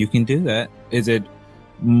 Yep, so you can do that. Is it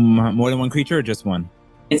more than one creature or just one?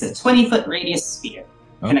 It's a 20-foot radius sphere.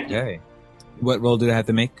 Okay. What roll do I have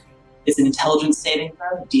to make? It's an intelligence saving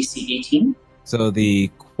throw, DC 18. So the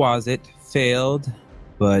Quasit failed,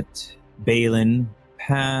 but Balin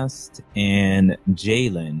passed and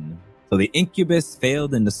Jalen. So the Incubus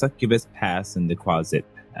failed and the Succubus passed and the Quasit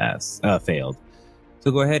failed.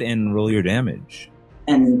 So go ahead and roll your damage.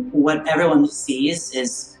 And what everyone sees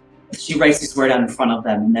is she writes this word out in front of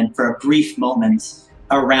them, and then for a brief moment,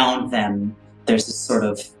 around them, there's this sort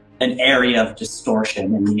of an area of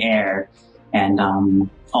distortion in the air, and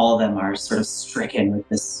all of them are sort of stricken with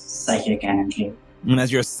this psychic energy. And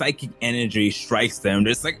as your psychic energy strikes them,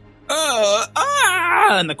 they're just like,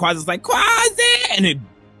 and the Quasi's like, Quasi! And it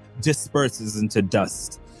disperses into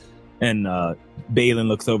dust. And Balin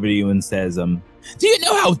looks over to you and says, do you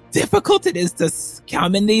know how difficult it is to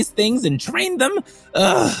summon these things and train them?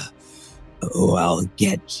 Oh, I'll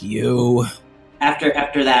get you.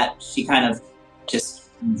 After that, she kind of just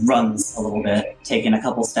runs a little bit, taking a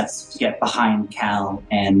couple steps to get behind Cal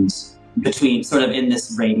and between, sort of in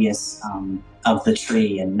this radius of the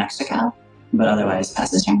tree and next to Cal, but otherwise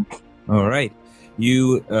past his turn. All right.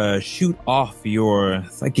 You shoot off your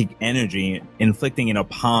psychic energy, inflicting it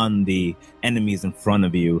upon the enemies in front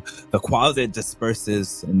of you. The Quasi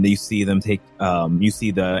disperses, and you see them take. You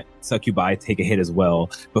see the succubi take a hit as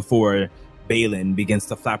well before Balin begins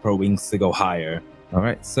to flap her wings to go higher. All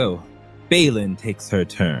right, so Balin takes her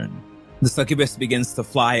turn. The succubus begins to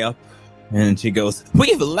fly up, and she goes,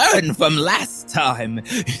 "We've learned from last time.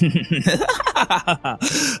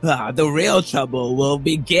 The real trouble will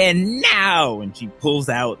begin now." And she pulls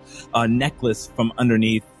out a necklace from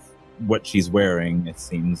underneath what she's wearing, it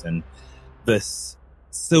seems. And this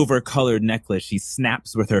silver-colored necklace, she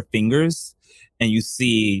snaps with her fingers, and you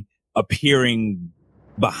see appearing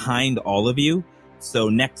behind all of you. So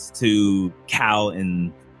next to Cal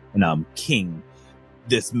and King,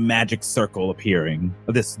 this magic circle appearing,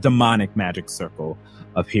 this demonic magic circle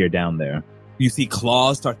appear down there. You see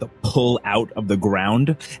claws start to pull out of the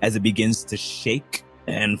ground as it begins to shake.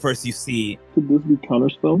 And first you see... Could this be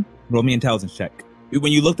counterspell? Roll me intelligence check.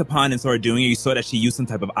 When you looked upon and started doing it, you saw that she used some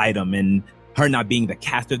type of item, and her not being the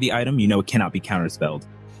caster of the item, you know it cannot be counterspelled.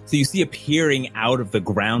 So you see appearing out of the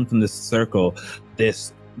ground from this circle,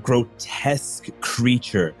 this grotesque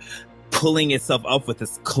creature pulling itself up with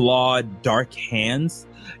its clawed dark hands.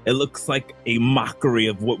 It looks like a mockery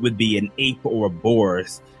of what would be an ape or a boar,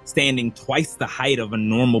 standing twice the height of a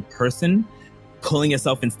normal person, pulling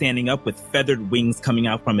itself and standing up with feathered wings coming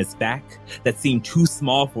out from its back that seem too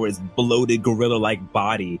small for its bloated gorilla-like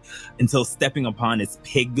body, until stepping upon its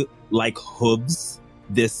pig-like hooves,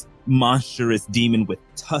 this monstrous demon with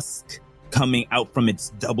tusks coming out from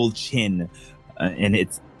its double chin and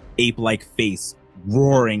its ape-like face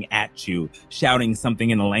roaring at you, shouting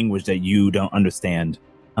something in a language that you don't understand,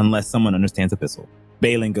 unless someone understands Epistle.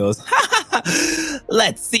 Balin goes, "Ha ha ha!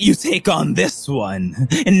 Let's see you take on this one.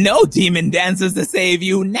 And no demon dances to save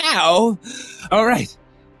you now. All right,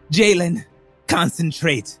 Jalen,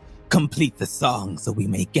 concentrate. Complete the song so we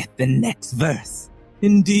may get the next verse."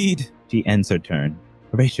 Indeed. She ends her turn.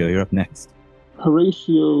 Horatio, you're up next.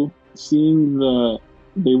 Horatio, seeing that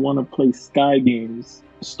they want to play Sky Games,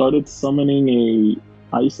 started summoning a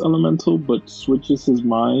ice elemental, but switches his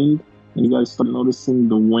mind. And you guys start noticing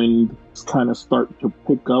the wind kind of start to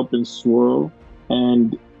pick up and swirl.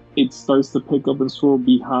 And it starts to pick up and swirl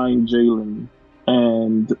behind Jalen.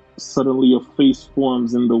 And suddenly a face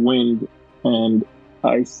forms in the wind, and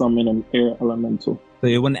I summon an air elemental. So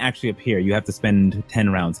it wouldn't actually appear. You have to spend 10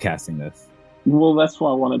 rounds casting this. Well, that's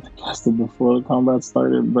why I wanted to cast it before the combat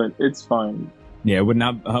started, but it's fine. Yeah, it would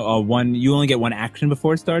not, you only get one action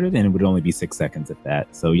before it started, and it would only be 6 seconds at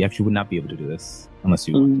that. So you actually would not be able to do this, unless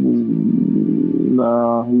you want.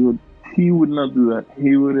 Nah, he would not do that.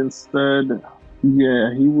 He would instead,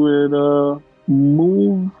 he would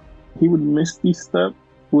move, he would Misty Step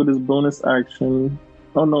with his bonus action.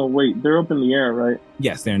 Oh no, wait, they're up in the air, right?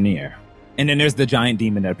 Yes, they're in the air. And then there's the giant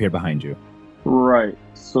demon that appeared behind you. Right,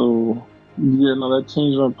 so, that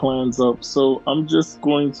changed my plans up. So I'm just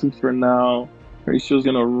going to, for now, Horatio's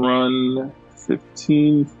gonna run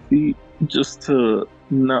 15 feet just to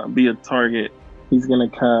not be a target. He's gonna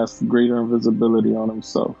cast Greater Invisibility on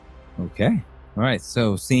himself. Okay. All right.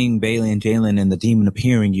 So seeing Bailey and Jalen and the demon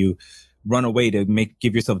appearing, you run away to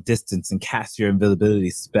give yourself distance and cast your invisibility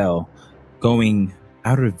spell, going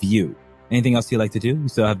out of view. Anything else you'd like to do? You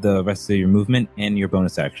still have the rest of your movement and your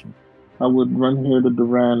bonus action. I would run here to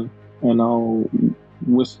Duran, and I'll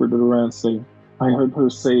whisper to Duran, say, "I heard her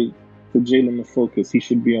say to Jalen to focus. He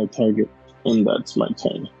should be our target." And that's my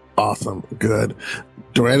turn. Awesome. Good.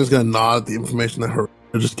 Duran is going to nod at the information that her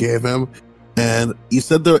just gave him. And you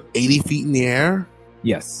said they're 80 feet in the air?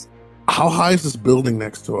 Yes. How high is this building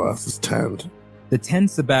next to us, this tent? The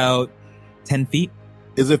tent's about 10 feet.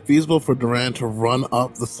 Is it feasible for Duran to run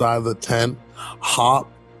up the side of the tent,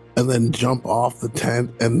 hop, and then jump off the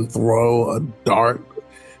tent and throw a dart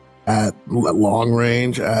at long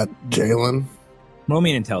range at Jalen? Roll me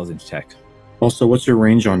an intelligence check. Also, what's your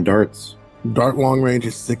range on darts? Dart long range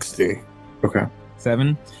is 60. Okay.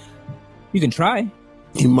 7. You can try.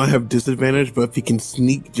 He might have disadvantage, but if he can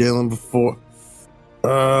sneak Jalen before...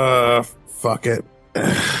 fuck it.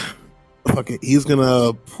 Fuck it. He's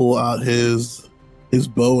gonna pull out his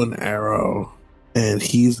bow and arrow, and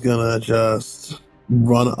he's gonna just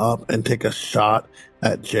run up and take a shot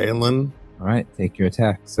at Jalen. All right, take your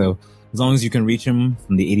attack. So as long as you can reach him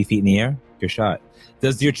from the 80 feet in the air, your shot.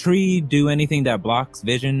 Does your tree do anything that blocks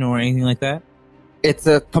vision or anything like that? It's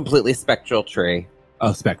a completely spectral tree.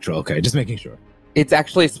 Oh, spectral. Okay, just making sure. It's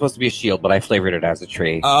actually supposed to be a shield, but I flavored it as a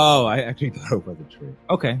tree. Oh, I actually thought it was a tree.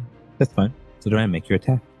 Okay, that's fine. So do I make your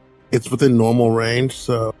attack? It's within normal range,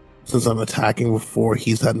 so since I'm attacking before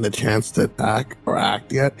he's had a chance to attack or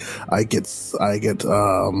act yet, I get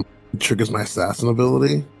triggers my assassin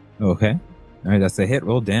ability. Okay. All right, that's a hit.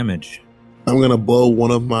 Roll damage. I'm gonna blow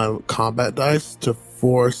one of my combat dice to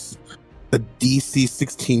force a DC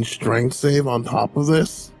 16 strength save on top of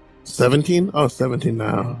this. 17? Oh, 17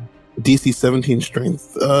 now. DC 17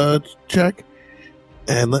 strength check.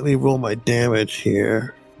 And let me roll my damage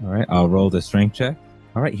here. All right, I'll roll the strength check.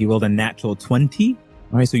 All right, he rolled a natural 20.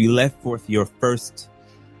 All right, so you let forth your first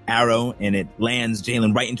arrow, and it lands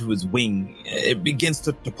Jalen right into his wing. It begins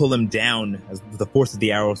to pull him down as the force of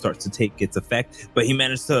the arrow starts to take its effect, but he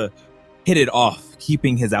managed to hit it off,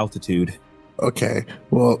 keeping his altitude. Okay,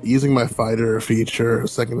 well, using my fighter feature,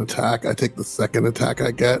 second attack, I take the second attack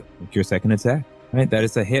I get. Make your second attack. All right, that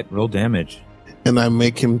is a hit. Roll damage. And I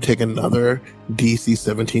make him take another DC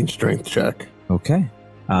 17 strength check. Okay.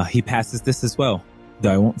 He passes this as well.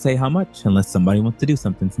 Though I won't say how much unless somebody wants to do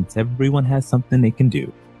something, since everyone has something they can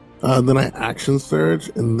do. Then I action surge,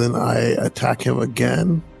 and then I attack him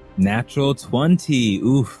again. Natural 20.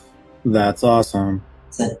 Oof. That's awesome.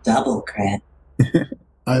 It's a double crit.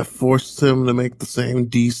 I forced him to make the same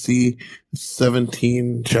DC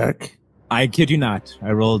 17 check. I kid you not.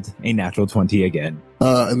 I rolled a natural 20 again.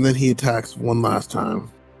 And then he attacks one last time.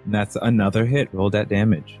 And that's another hit. Roll that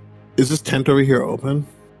damage. Is this tent over here open?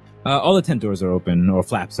 All the tent doors are open, or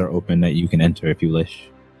flaps are open that you can enter if you wish.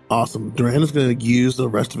 Awesome. Duran is going to use the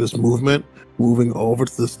rest of his movement, moving over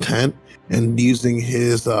to this tent and using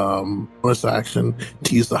his bonus action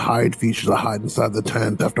to use the hide feature to hide inside the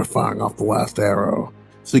tent after firing off the last arrow.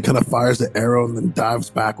 So he kind of fires the arrow and then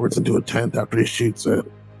dives backwards into a tent after he shoots it.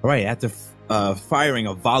 All right, after firing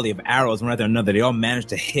a volley of arrows one after another, they all managed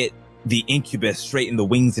to hit the incubus straight in the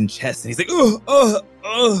wings and chest. And he's like, ugh.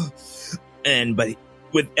 But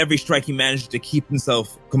with every strike, he managed to keep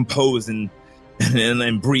himself composed and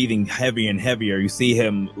breathing heavier and heavier. You see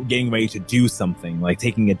him getting ready to do something, like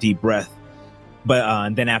taking a deep breath. But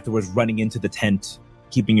and then afterwards, running into the tent,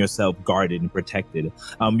 keeping yourself guarded and protected.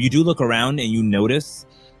 You do look around and you notice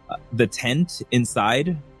the tent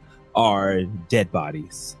inside are dead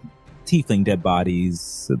bodies. Tiefling dead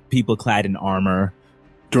bodies, people clad in armor.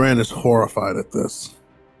 Duran is horrified at this,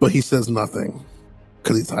 but he says nothing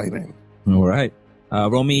because he's hiding. All right.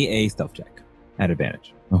 Roll me a stealth check at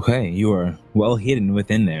advantage. Okay, you are well hidden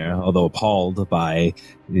within there, although appalled by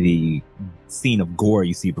the scene of gore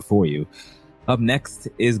you see before you. Up next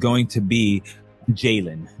is going to be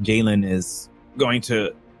Jalen. Jalen is going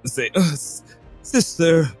to say,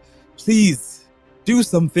 sister, please do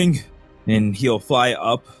something. And he'll fly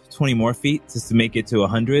up 20 more feet just to make it to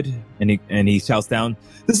 100. And he shouts down,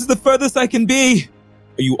 this is the furthest I can be.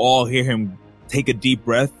 You all hear him take a deep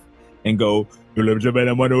breath and go, and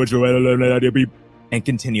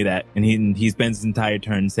continue that. And he spends his entire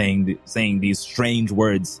turn saying these strange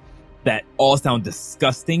words that all sound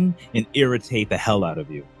disgusting and irritate the hell out of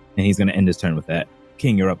you. And he's going to end his turn with that.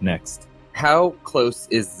 King, you're up next. How close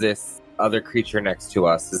is this other creature next to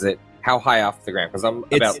us? Is it how high off the ground?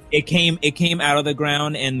 Because it came out of the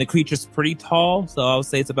ground, and the creature's pretty tall. So I'll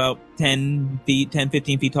say it's about 10,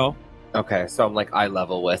 15 feet tall. Okay, so I'm like eye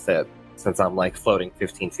level with it since I'm like floating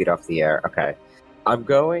 15 feet off the air. Okay. I'm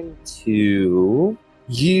going to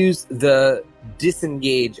use the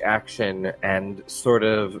disengage action and sort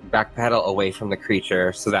of backpedal away from the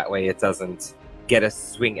creature so that way it doesn't get a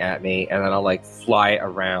swing at me, and then I'll like fly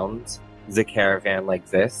around the caravan like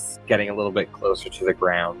this, getting a little bit closer to the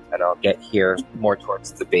ground, and I'll get here more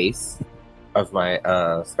towards the base of my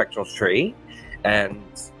spectral tree. And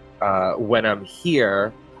when I'm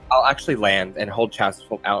here, I'll actually land and hold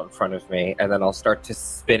Chastifold out in front of me, and then I'll start to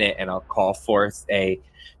spin it, and I'll call forth a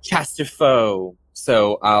Chastifo.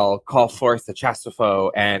 So I'll call forth a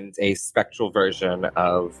Chastifo, and a spectral version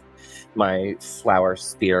of my flower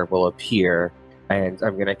spear will appear, and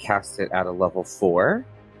I'm going to cast it at a level 4.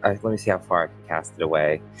 Let me see how far I can cast it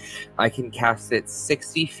away. I can cast it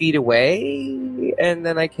 60 feet away, and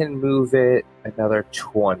then I can move it another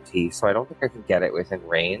 20. So I don't think I can get it within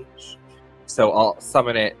range. So I'll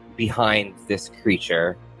summon it behind this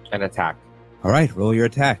creature and attack. All right, roll your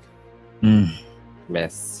attack.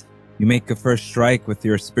 Miss. You make a first strike with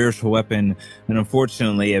your spiritual weapon, and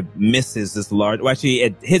unfortunately it misses this large... Well, actually,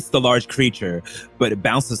 it hits the large creature, but it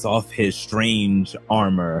bounces off his strange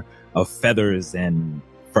armor of feathers and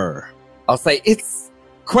fur. I'll say, it's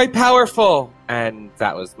quite powerful! And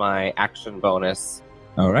that was my action bonus.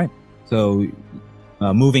 All right. So,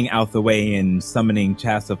 moving out the way and summoning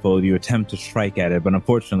Chastifold, you attempt to strike at it, but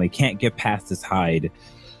unfortunately can't get past his hide.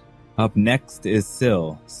 Up next is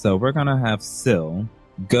Syl. So we're going to have Syl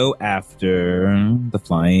go after the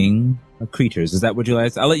flying creatures. Is that what you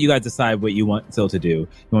guys... I'll let you guys decide what you want Syl to do. You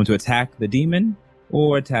want to attack the demon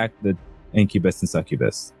or attack the incubus and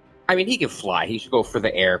succubus? I mean, he can fly. He should go for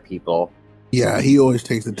the air people. Yeah, he always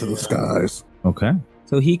takes it to the skies. Okay.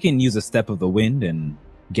 So he can use a step of the wind and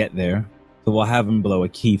get there. So we'll have him blow a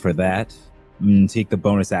key for that. And take the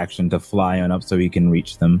bonus action to fly on up so he can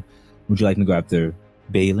reach them. Would you like to go after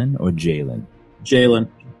Balin or Jalen? Jalen.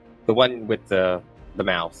 The one with the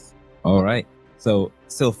mouth. All right. So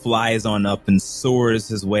Syl flies on up and soars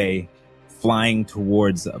his way, flying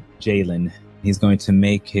towards Jalen. He's going to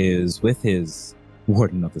make with his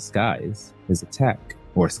Warden of the Skies, his attack.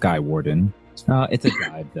 Or Sky Warden. It's a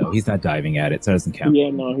dive, though. He's not diving at it, so it doesn't count. Yeah,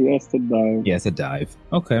 no, he has to dive. Yeah, it's a dive.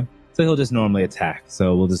 Okay. So he'll just normally attack.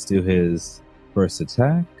 So we'll just do his first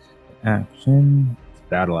attack, action,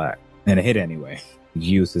 battle act. And a hit anyway.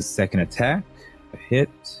 Use his second attack, a hit,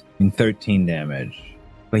 and 13 damage.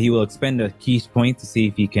 But he will expend a key point to see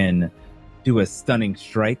if he can do a stunning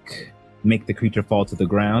strike, make the creature fall to the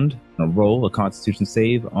ground, and roll a constitution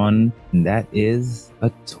save on, and that is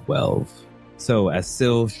a 12. So as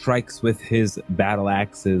Syl strikes with his battle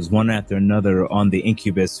axes one after another on the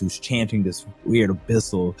incubus who's chanting this weird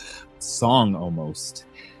abyssal song almost,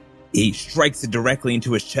 he strikes it directly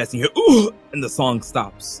into his chest and you hear, ooh, and the song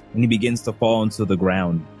stops and he begins to fall into the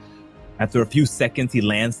ground. After a few seconds, he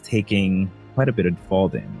lands taking quite a bit of fall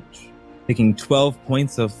damage, taking 12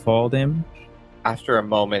 points of fall damage. After a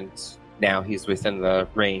moment, now he's within the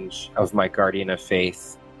range of my Guardian of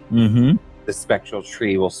Faith. Mm-hmm. The spectral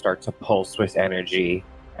tree will start to pulse with energy,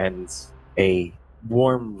 and a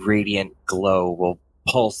warm, radiant glow will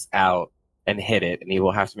pulse out and hit it, and he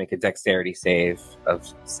will have to make a dexterity save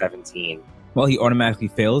of 17. Well, he automatically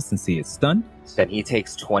fails since he is stunned. Then he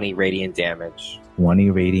takes 20 radiant damage. 20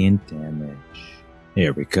 radiant damage.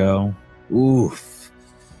 Here we go. Oof.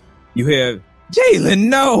 You hear, Jalen,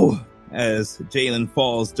 no! As Jalen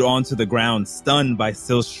falls onto the ground, stunned by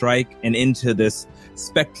Syl's strike and into this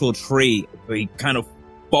spectral tree. He kind of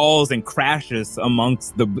falls and crashes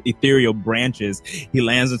amongst the ethereal branches. He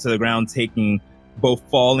lands into the ground, taking both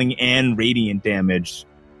falling and radiant damage.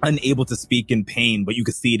 Unable to speak in pain, but you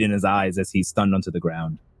can see it in his eyes as he's stunned onto the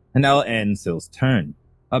ground. And that'll end Syl's turn.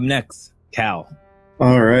 Up next, Cal.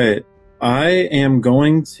 All right. I am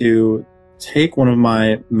going to take one of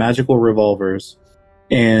my magical revolvers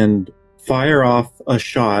and fire off a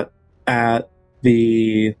shot at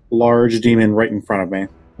the large demon right in front of me.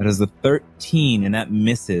 That is a 13, and that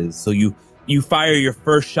misses. So you fire your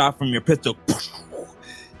first shot from your pistol,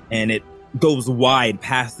 and it goes wide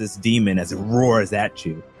past this demon as it roars at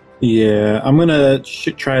you. Yeah, I'm gonna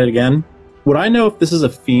try it again. Would I know if this is a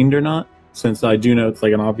fiend or not? Since I do know it's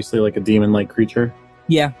like obviously like a demon-like creature.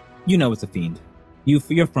 Yeah, you know it's a fiend. You're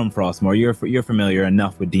from Frostmourne. You're familiar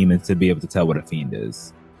enough with demons to be able to tell what a fiend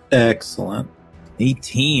is. Excellent.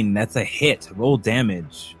 18, that's a hit. Roll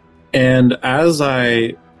damage. And as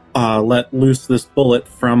I let loose this bullet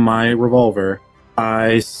from my revolver,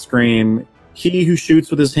 I scream, "He who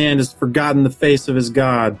shoots with his hand has forgotten the face of his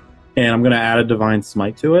god." And I'm going to add a divine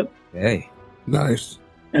smite to it. Hey. Nice.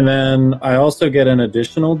 And then I also get an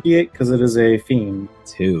additional d8 because it is a fiend.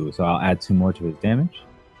 2, so I'll add 2 more to his damage.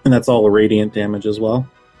 And that's all radiant damage as well.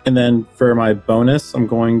 And then for my bonus, I'm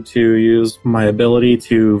going to use my ability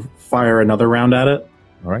to fire another round at it.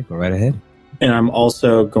 All right, go right ahead. And I'm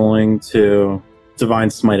also going to divine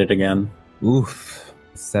smite it again. Oof,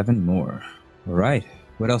 7 more. All right,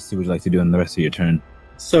 what else would you like to do in the rest of your turn?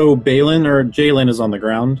 So Jalen is on the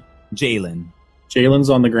ground. Jalen's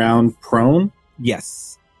on the ground prone.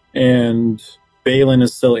 Yes. And Balin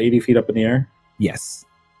is still 80 feet up in the air. Yes.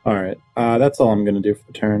 All right. That's all I'm going to do for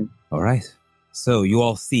the turn. All right. So you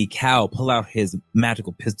all see Cal pull out his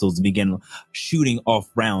magical pistols and begin shooting off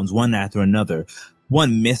rounds one after another.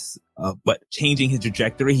 One miss, but changing his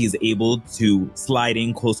trajectory, he's able to slide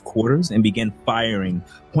in close quarters and begin firing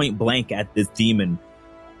point blank at this demon,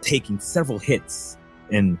 taking several hits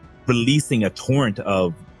and releasing a torrent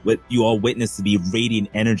of what you all witness to be radiant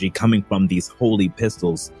energy coming from these holy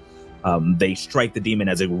pistols. They strike the demon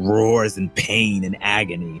as it roars in pain and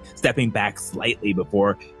agony, stepping back slightly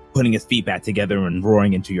before putting his feet back together and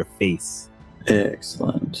roaring into your face.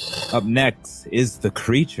 Excellent. Up next is the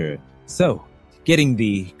creature. So, getting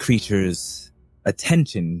the creature's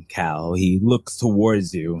attention, Cal, he looks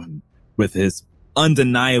towards you with his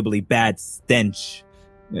undeniably bad stench.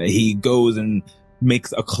 He goes and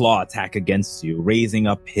makes a claw attack against you, raising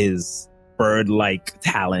up his bird-like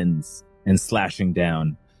talons and slashing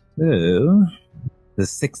down. So, the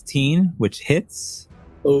 16, which hits.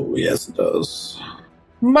 Oh, yes, it does.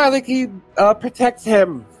 Maliki, protect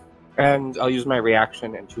him. And I'll use my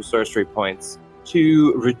reaction and 2 sorcery points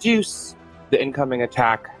to reduce the incoming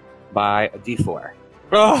attack by a d4.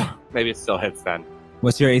 Oh, maybe it still hits then.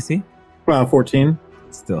 What's your AC? 14.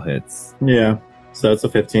 Still hits. Yeah. So it's a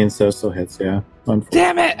 15, so it still hits, yeah.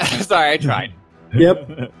 Damn it! Sorry, I tried.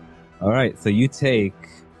 Yep. All right, so you take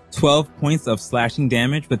 12 points of slashing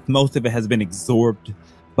damage, but most of it has been absorbed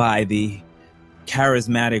by the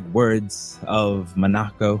charismatic words of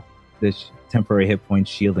Manako, this temporary hit point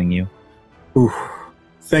shielding you. Oof.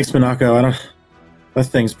 Thanks, Manako. That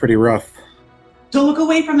thing's pretty rough. Don't look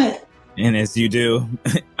away from it. And as you do,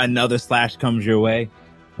 another slash comes your way.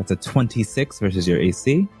 That's a 26 versus your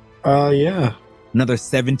AC. Yeah. Another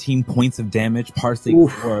 17 points of damage, partially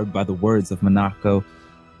absorbed by the words of Manako.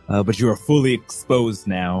 But you are fully exposed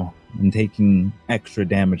now and taking extra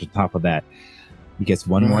damage on top of that. He gets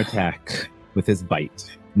one more attack with his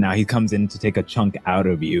bite. Now he comes in to take a chunk out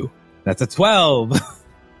of you. That's a 12.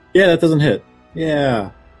 Yeah, that doesn't hit.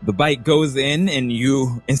 Yeah. The bite goes in and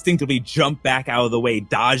you instinctively jump back out of the way,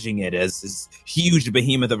 dodging it as this huge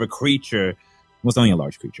behemoth of a creature. Well, it's only a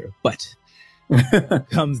large creature, but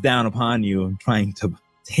comes down upon you, trying to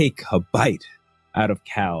take a bite out of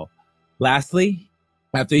Cal. Lastly,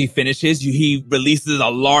 after he finishes, he releases a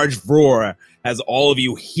large roar as all of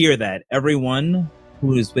you hear that. Everyone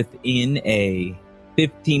who is within a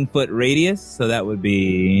 15-foot radius, so that would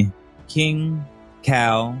be King,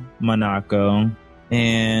 Cal, Manako,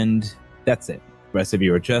 and that's it. The rest of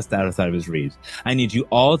you are just outside of his reach. I need you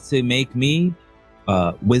all to make me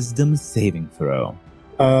a wisdom saving throw.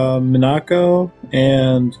 Minako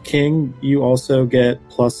and King, you also get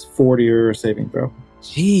 +4 to your saving throw.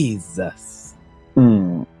 Jesus.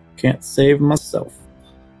 Can't save myself.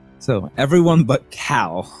 So everyone but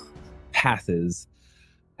Cal passes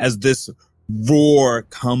as this roar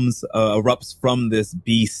erupts from this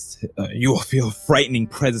beast. You will feel a frightening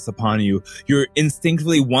presence upon you. You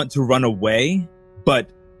instinctively want to run away,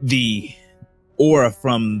 but the aura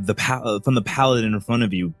from the paladin in front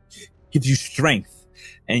of you gives you strength.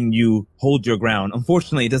 And you hold your ground.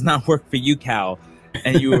 Unfortunately, it does not work for you, Cal.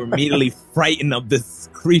 And you are immediately frightened of this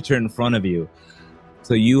creature in front of you.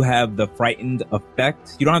 So you have the frightened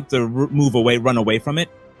effect. You don't have to run away from it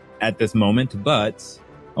at this moment, but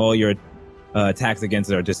all your attacks against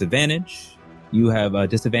it are disadvantage. You have a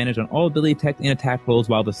disadvantage on all ability tech and attack rolls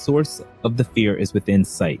while the source of the fear is within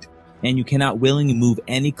sight. And you cannot willingly move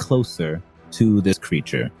any closer to this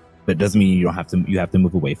creature. But it doesn't mean you have to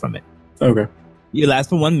move away from it. Okay. You last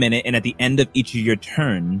for 1 minute, and at the end of each of your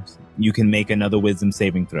turns, you can make another wisdom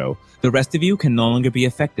saving throw. The rest of you can no longer be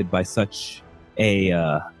affected by such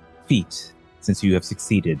a feat, since you have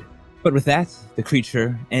succeeded. But with that, the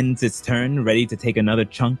creature ends its turn, ready to take another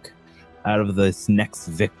chunk out of this next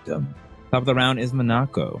victim. Top of the round is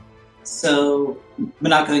Manako. So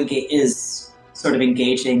Manako is sort of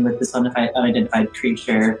engaging with this unidentified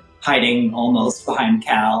creature, hiding almost behind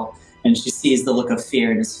Cal, and she sees the look of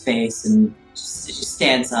fear in his face, and she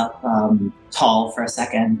stands up tall for a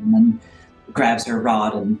second, and then grabs her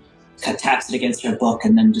rod and kind of taps it against her book,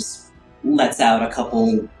 and then just lets out a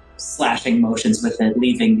couple slashing motions with it,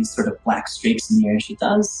 leaving these sort of black streaks in the air. She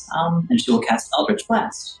does, and she will cast Eldritch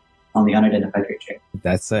Blast on the unidentified creature.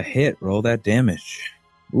 That's a hit. Roll that damage.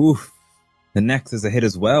 Oof. The next is a hit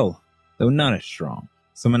as well, though not as strong.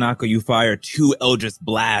 So Manako, you fire 2 Eldritch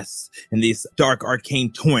Blasts, and this dark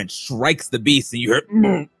arcane torrent strikes the beast, and you hear...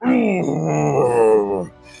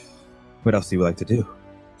 What else do you like to do?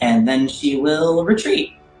 And then she will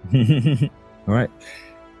retreat. All right.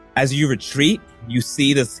 As you retreat, you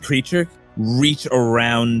see this creature reach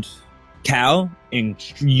around Cal and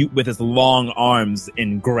with his long arms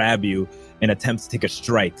and grab you and attempt to take a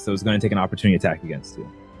strike. So it's going to take an opportunity attack against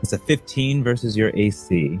you. It's a 15 versus your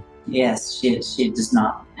AC. Yes, she does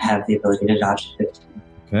not have the ability to dodge 15.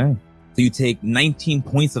 Okay. So you take 19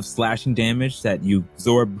 points of slashing damage that you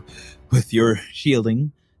absorb with your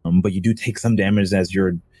shielding, but you do take some damage as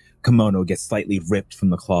your kimono gets slightly ripped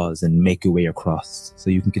from the claws and make your way across.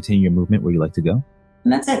 So you can continue your movement where you like to go.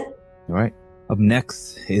 And that's it. All right. Up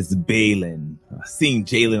next is Balin. Seeing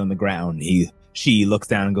Jalen on the ground, she looks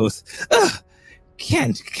down and goes, "Ugh,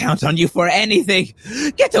 can't count on you for anything.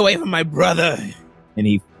 Get away from my brother."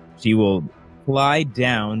 And she will fly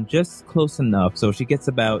down just close enough so she gets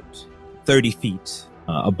about 30 feet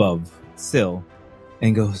above Syl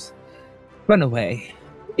and goes, "Run away.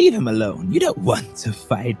 Leave him alone. You don't want to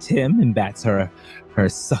fight him," and bats her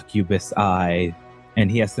succubus eye. And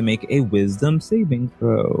he has to make a wisdom saving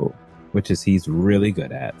throw, which he's really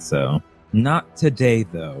good at. So not today,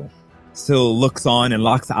 though. Syl looks on and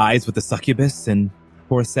locks eyes with the succubus, and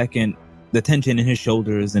for a second, the tension in his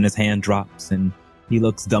shoulders and his hand drops, and he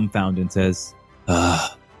looks dumbfounded and says,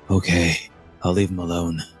 "Okay, I'll leave him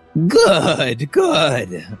alone." Good.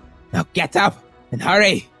 Now get up and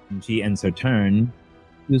hurry. And she ends her turn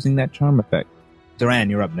using that charm effect. Duran,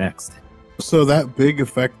 you're up next. So that big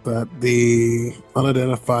effect that the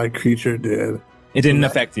unidentified creature did. It didn't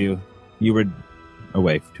affect you. You were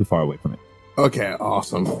too far away from it. Okay,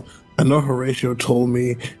 awesome. I know Horatio told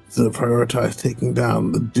me to prioritize taking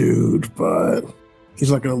down the dude, but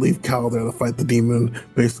he's not going to leave Cal there to fight the demon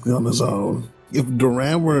basically on his own. If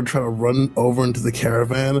Duran were to try to run over into the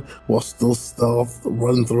caravan while still stealth,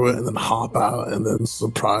 run through it, and then hop out and then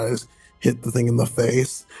surprise hit the thing in the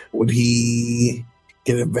face, would he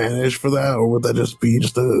get advantage for that, or would that just be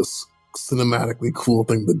just a cinematically cool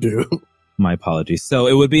thing to do? My apologies. So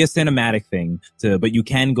it would be a cinematic thing, but you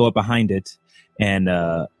can go up behind it and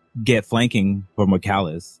get flanking from where Cal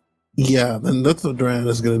is. Yeah, then that's what Duran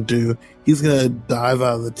is going to do. He's going to dive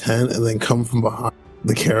out of the tent and then come from behind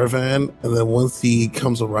the caravan, and then once he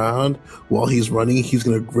comes around, while he's running, he's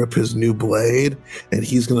going to grip his new blade, and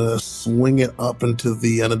he's going to swing it up into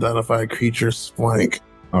the unidentified creature's flank.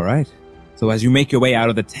 All right. So as you make your way out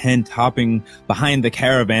of the tent, hopping behind the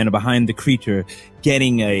caravan or behind the creature,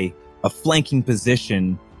 getting a flanking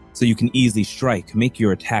position so you can easily strike, make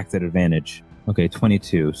your attacks at advantage. Okay,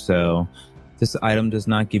 22. So this item does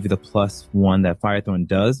not give you the +1 that Firethorn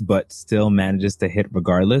does, but still manages to hit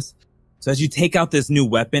regardless. So as you take out this new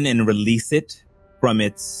weapon and release it from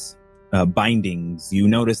its bindings, you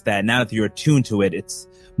notice that now that you're attuned to it, it's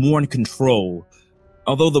more in control.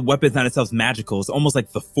 Although the weapon's not itself magical, it's almost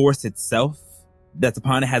like the force itself that's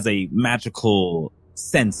upon it has a magical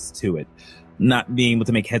sense to it. Not being able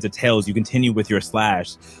to make heads or tails, you continue with your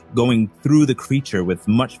slash, going through the creature with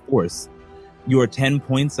much force. Your 10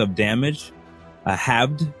 points of damage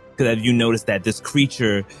halved, because you notice that this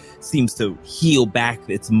creature seems to heal back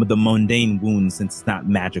the mundane wounds since it's not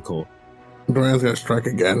magical. Duran's going to strike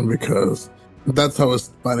again because that's how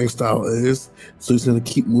his fighting style is. So he's going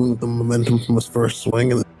to keep moving with the momentum from his first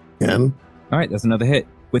swing and then again. All right, that's another hit.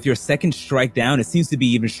 With your second strike down, it seems to be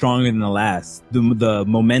even stronger than the last. The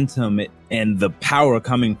momentum and the power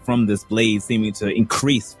coming from this blade seeming to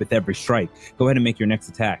increase with every strike. Go ahead and make your next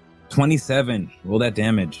attack. 27. Roll that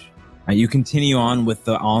damage. You continue on with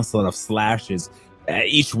the onslaught of slashes.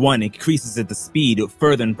 Each one increases at the speed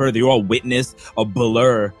further and further. You all witness a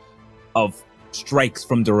blur of strikes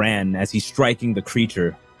from Duran as he's striking the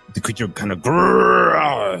creature. The creature kind of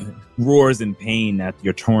roars in pain at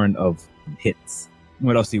your torrent of hits.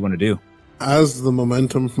 What else do you want to do? As the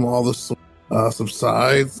momentum from all this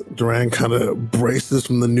subsides, Duran kind of braces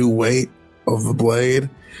from the new weight of the blade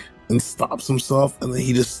and stops himself, and then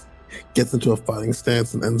he just gets into a fighting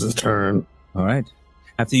stance and ends his turn. All right.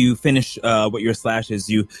 After you finish what your slash is,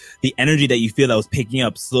 the energy that you feel that was picking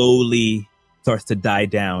up slowly starts to die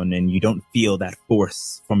down, and you don't feel that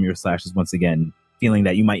force from your slashes once again, feeling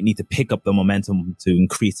that you might need to pick up the momentum to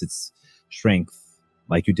increase its strength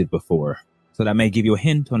like you did before. So that may give you a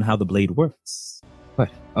hint on how the blade works.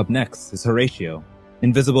 But up next is Horatio.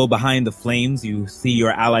 Invisible behind the flames, you see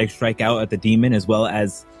your ally strike out at the demon as well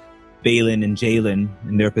as Balin and Jalen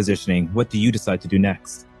in their positioning. What do you decide to do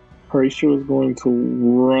next? Horatio is going to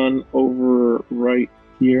run over right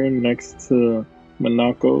here next to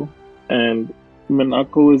Minako, and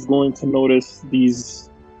Minako is going to notice these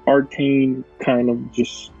arcane kind of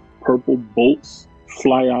just purple bolts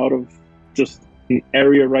fly out of just an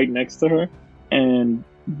area right next to her, and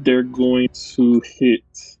they're going to hit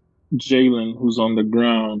Jalen, who's on the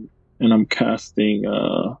ground, and I'm casting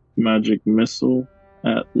a magic missile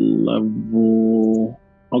at level...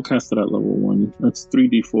 I'll cast it at level 1. That's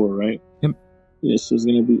 3d4, right? Yep. Yes, so it's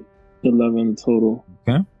going to be 11 total.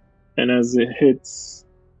 Okay. And as it hits,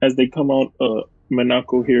 as they come out,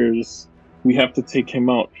 Minako hears, we have to take him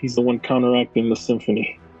out. He's the one counteracting the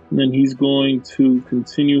symphony. And then he's going to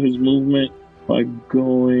continue his movement by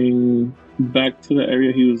going back to the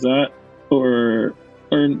area he was at. Or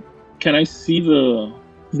can I see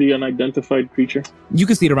the unidentified creature? You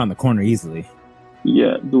can see it around the corner easily.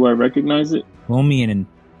 Yeah, do I recognize it? Roll me an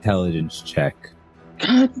intelligence check.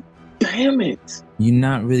 God damn it. You're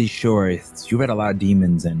not really sure. You read a lot of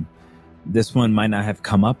demons, and this one might not have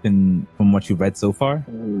come up from what you've read so far.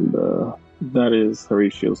 And that is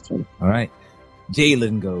Horatio's turn. All right.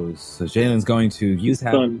 Jalen goes. So Jalen's going to use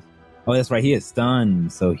Stunned. Oh, that's right. He is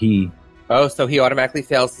stunned. So he automatically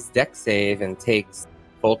fails his dex save and takes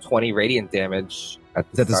full 20 radiant damage. Is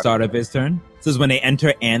that the start of his turn? So this is when they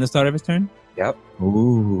enter and the start of his turn? Yep.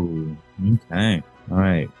 Ooh. Okay. All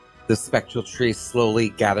right. The spectral tree slowly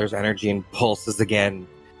gathers energy and pulses again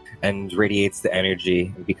and radiates the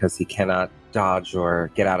energy. And because he cannot dodge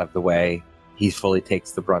or get out of the way, he fully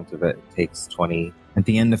takes the brunt of it. It takes 20. At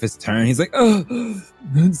the end of his turn, he's like, "Oh,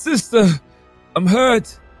 sister, I'm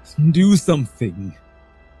hurt. Do something."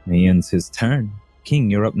 And he ends his turn. King,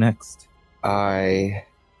 you're up next. I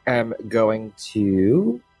am going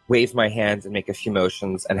to wave my hands and make a few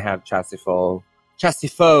motions and have Chastifo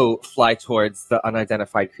fly towards the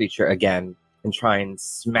unidentified creature again and try and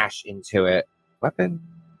smash into it. Weapon,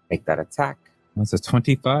 make that attack. That's a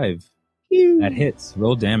 25. That hits.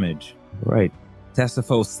 Roll damage. Right.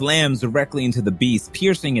 Chastifo slams directly into the beast,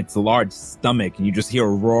 piercing its large stomach, and you just hear a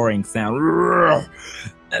roaring sound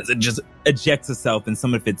as it just ejects itself, and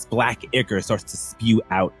some of its black ichor starts to spew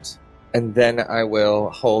out. And then I will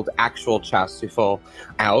hold actual Chastifo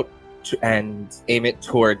out and aim it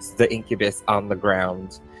towards the incubus on the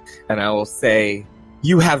ground. And I will say,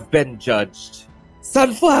 "You have been judged.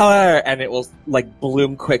 Sunflower!" And it will like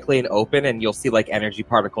bloom quickly and open, and you'll see like energy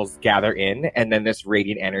particles gather in, and then this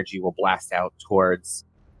radiant energy will blast out towards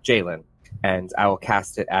Jalen. And I will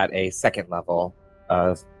cast it at a second level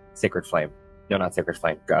of Sacred Flame. No, not Sacred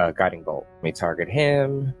Flame. Guiding Bolt. Let me target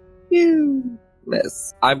him. You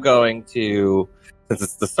miss. I'm going to, since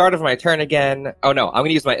it's the start of my turn again. Oh no, I'm going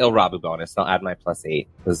to use my Il Rabu bonus. I'll add my +8.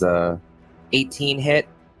 Does a 18 hit?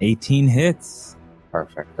 18 hits.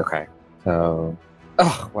 Perfect. Okay. So,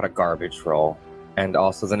 oh, what a garbage roll. And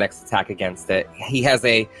also the next attack against it. He has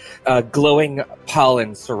a glowing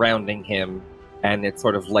pollen surrounding him, and it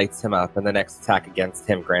sort of lights him up. And the next attack against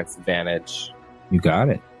him grants advantage. You got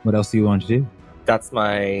it. What else do you want to do? That's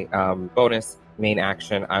my bonus main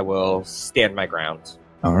action. I will stand my ground.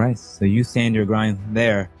 All right. So you stand your ground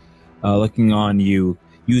there. Looking on, you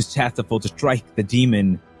use Chastifo to strike the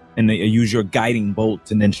demon, and use your guiding bolt,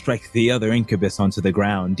 and then strike the other incubus onto the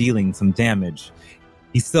ground, dealing some damage.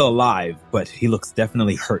 He's still alive, but he looks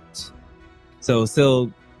definitely hurt. So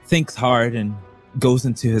Syl thinks hard and goes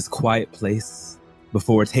into his quiet place.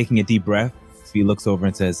 Before taking a deep breath, he looks over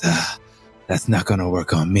and says, "That's not going to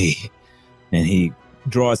work on me." And he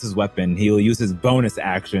draws his weapon. He'll use his bonus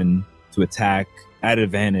action to attack at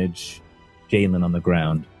advantage Jalen on the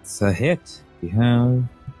ground. It's a hit.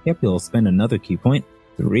 He'll spend another key point.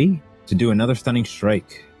 3 to do another stunning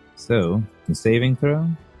strike. So, saving throw.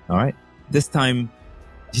 All right. This time,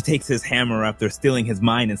 he takes his hammer after stealing his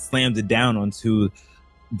mind and slams it down onto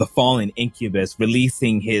the fallen incubus,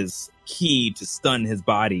 releasing his key to stun his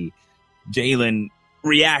body. Jalen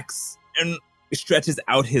reacts and stretches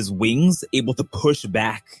out his wings, able to push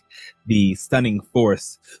back the stunning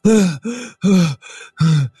force.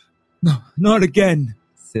 No, not again.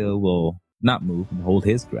 Syl will not move and hold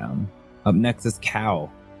his ground. Up next is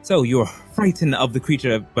Cal. So you're frightened of the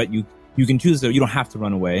creature, but you can choose to, you don't have to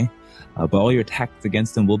run away. But all your attacks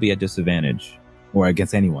against him will be at disadvantage. Or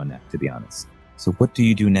against anyone, to be honest. So what do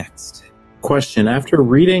you do next? Question. After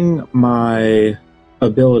reading my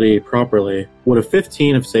ability properly, would a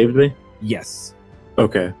 15 have saved me? Yes.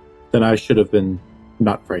 Okay. Then I should have been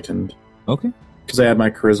not frightened. Okay. Because I had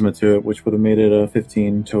my charisma to it, which would have made it a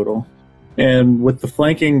 15 total. And with the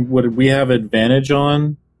flanking, would we have advantage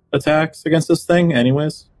on attacks against this thing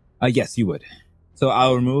anyways? Yes, you would. So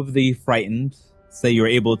I'll remove the frightened. Say you're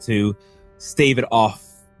able to stave it off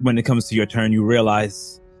when it comes to your turn. You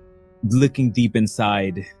realize, looking deep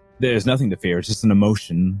inside, there's nothing to fear. It's just an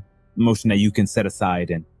emotion that you can set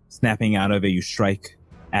aside, and snapping out of it, you strike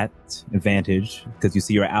at advantage because you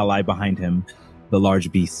see your ally behind him, the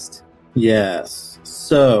large beast. Yes.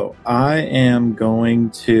 So I am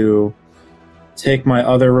going to take my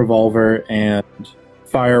other revolver and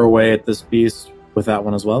fire away at this beast with that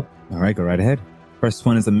one as well. All right, go right ahead. First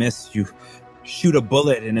one is a miss. You shoot a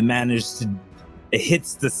bullet and it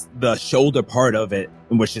hits the shoulder part of it,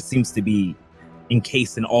 in which it seems to be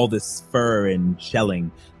encased in all this fur and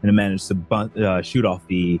shelling, and it managed to shoot off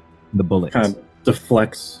the bullet. Kind of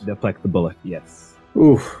deflect the bullet, yes.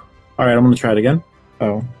 Oof. All right, I'm going to try it again.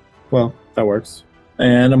 Oh, well, that works.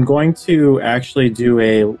 And I'm going to actually do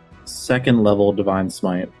a second level Divine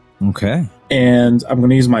Smite. Okay. And I'm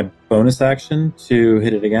going to use my bonus action to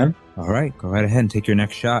hit it again. All right, go right ahead and take your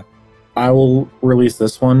next shot. I will release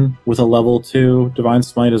this one with a level 2 Divine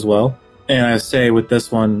Smite as well. And I say with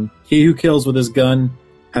this one, he who kills with his gun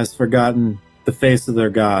has forgotten the face of their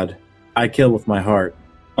god. I kill with my heart.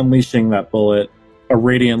 Unleashing that bullet, a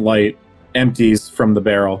radiant light empties from the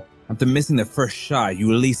barrel. After missing the first shot, you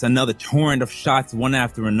release another torrent of shots, one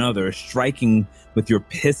after another, striking with your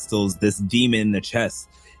pistols this demon in the chest.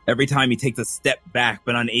 Every time he takes a step back,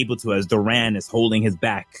 but unable to, as Duran is holding his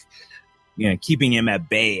back, keeping him at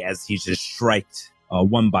bay as he's just striked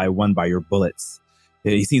one by your bullets.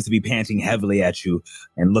 He seems to be panting heavily at you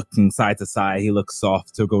and looking side to side. He looks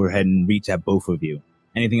soft to go ahead and reach at both of you.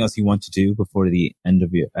 Anything else you want to do before at the end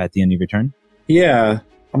of your turn? Yeah,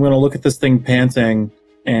 I'm going to look at this thing panting,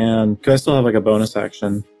 and could I still have like a bonus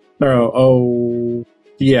action?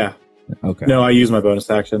 Yeah. Okay. No, I use my bonus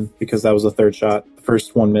action because that was the third shot. The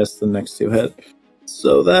first one missed, the next two hit.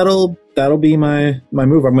 So that'll be my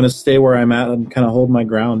move. I'm going to stay where I'm at and kind of hold my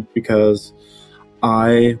ground because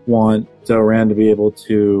I want Doran to be able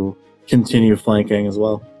to continue flanking as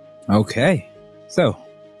well. Okay. So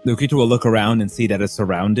the creature will look around and see that it's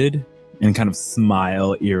surrounded and kind of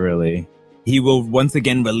smile eerily. He will once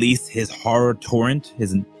again release his horror torrent,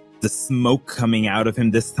 the smoke coming out of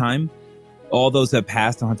him this time. All those who have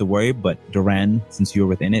passed don't have to worry, but Duran, since you're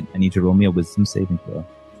within it, I need to roll me a wisdom saving throw.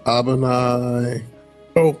 Abinai.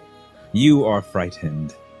 Oh. You are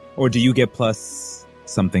frightened. Or do you get plus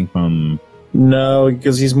something from... No,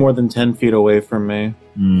 because he's more than 10 feet away from me.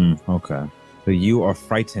 Okay. So you are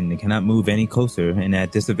frightened and cannot move any closer and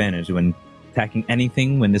at disadvantage when attacking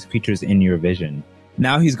anything when this creature is in your vision.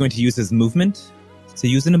 Now he's going to use his movement to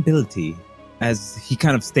use an ability. As he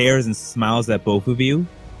kind of stares and smiles at both of you,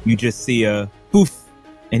 you just see a poof,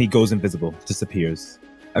 and he goes invisible, disappears.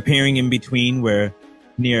 Appearing in between where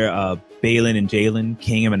near Balin and Jalen,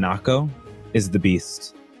 King and Monaco, is the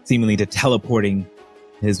beast, seemingly teleporting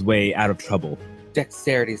his way out of trouble.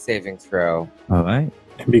 Dexterity saving throw. All right.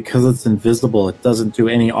 And because it's invisible, it doesn't do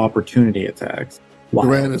any opportunity attacks. Wow.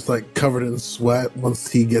 Duran is like covered in sweat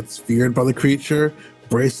once he gets feared by the creature,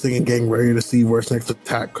 bracing and getting ready to see where his next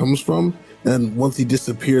attack comes from. And once he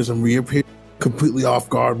disappears and reappears, completely off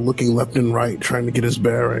guard, looking left and right, trying to get his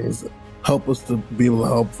bearings, help us to be able to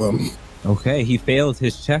help them. Okay, he fails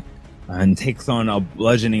his check and takes on a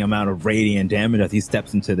bludgeoning amount of radiant damage as he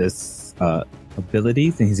steps into this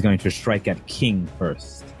abilities, and he's going to strike at King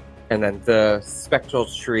first. And then the spectral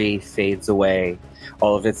tree fades away.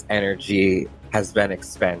 All of its energy has been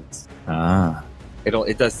expended.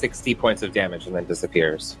 It does 60 points of damage and then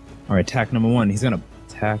disappears. All right, attack number 1. He's going to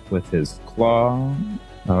attack with his claw.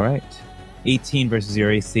 All right. 18 versus your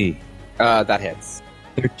AC. That hits.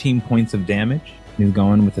 13 points of damage. He's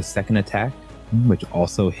going with a second attack, which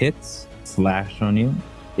also hits. Slash on you.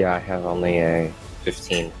 Yeah, I have only a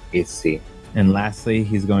 15 AC. And lastly,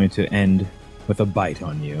 he's going to end with a bite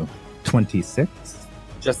on you. 26.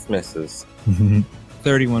 Just misses.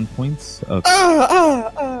 31 points of...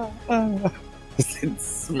 It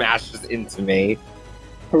smashes into me.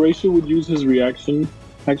 Horatio would use his reaction.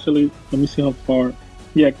 Actually, let me see how far.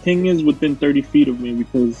 Yeah, King is within 30 feet of me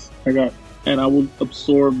because and I will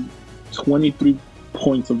absorb 23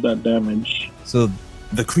 points of that damage. So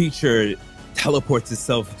the creature teleports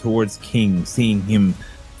itself towards King, seeing him,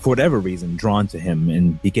 for whatever reason, drawn to him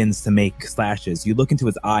and begins to make slashes. You look into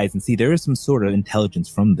his eyes and see there is some sort of intelligence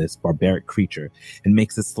from this barbaric creature and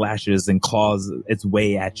makes its slashes and claws its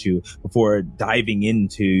way at you before diving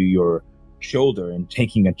into your shoulder and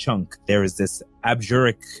taking a chunk. There is this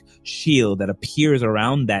abjuric shield that appears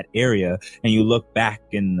around that area, and you look back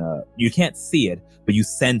and you can't see it, but you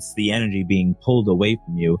sense the energy being pulled away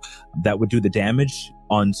from you that would do the damage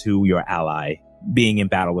onto your ally, being in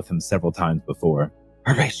battle with him several times before.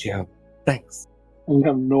 Horatio, thanks. I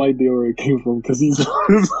have no idea where it came from because he's...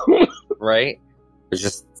 Right? I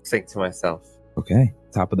just think to myself. Okay,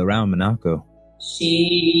 top of the round, Monaco.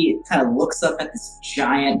 She kind of looks up at this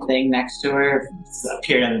giant thing next to her. It's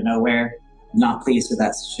appeared out of nowhere. Not pleased with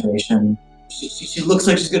that situation. She looks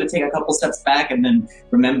like she's going to take a couple steps back and then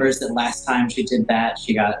remembers that last time she did that,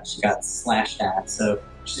 she got slashed at. So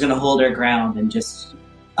she's going to hold her ground and just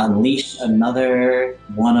unleash another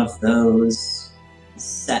one of those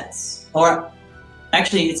sets. Or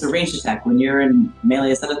actually, it's a ranged attack. When you're in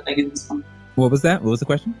melee, is that a thing in this one? What was that? What was the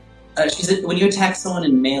question? She said when you attack someone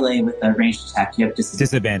in melee with a ranged attack, you have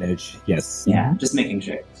disadvantage. Yes. Yeah, just making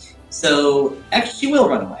sure. So actually, she will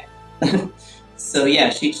run away. So yeah,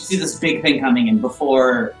 she sees this big thing coming, and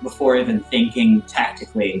before even thinking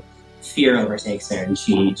tactically, fear overtakes her, and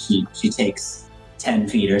she takes 10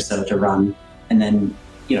 feet or so to run, and then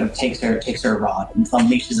takes her rod and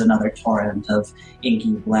unleashes another torrent of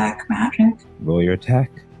inky black magic. Roll your attack.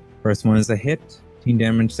 First one is a hit, 15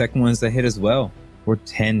 damage. Second one is a hit as well, for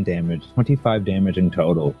 10 damage, 25 damage in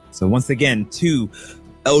total. So once again, 2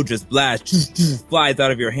 Eldritch Blast flies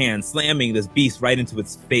out of your hand, slamming this beast right into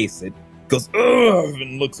its face. It goes, ugh,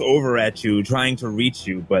 and looks over at you, trying to reach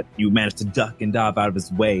you, but you manage to duck and dive out of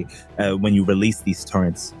its way when you release these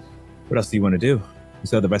torrents. What else do you want to do? You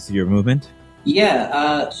still have the rest of your movement?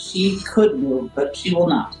 Yeah, she could move, but she will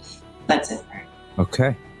not. That's it.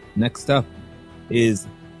 Okay. Next up is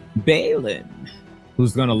Balin,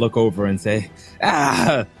 who's going to look over and say,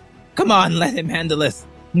 come on, let him handle this.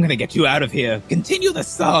 I'm going to get you out of here. Continue the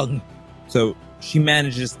song. So she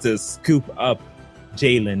manages to scoop up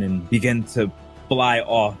Jalen and begin to fly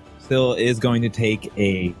off. Still is going to take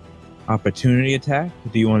a opportunity attack.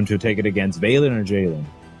 Do you want to take it against Balin or Jalen?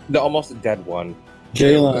 The almost dead one.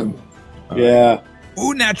 Jalen. Yeah.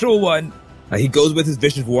 Ooh, natural one. He goes with his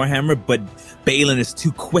vicious warhammer, but Balin is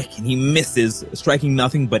too quick and he misses, striking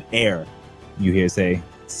nothing but air. You hear say,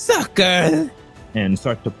 sucker! And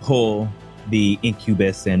start to pull the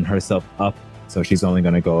incubus and herself up. So she's only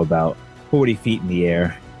going to go about 40 feet in the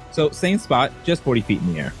air. So same spot, just 40 feet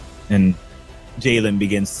in the air. And Jalen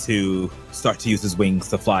begins to start to use his wings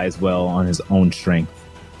to fly as well on his own strength.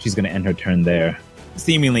 She's going to end her turn there,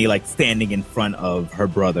 seemingly like standing in front of her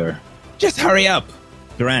brother. Just hurry up!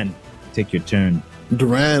 Duran, take your turn.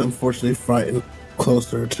 Duran, unfortunately, frightened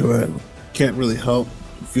closer to it. Can't really help.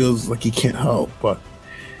 Feels like he can't help, but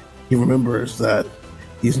he remembers that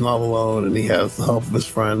he's not alone and he has the help of his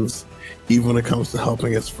friends. Even when it comes to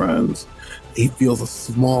helping his friends, he feels a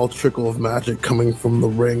small trickle of magic coming from the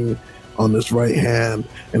ring on his right hand,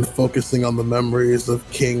 and focusing on the memories of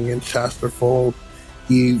King and Chasterfold,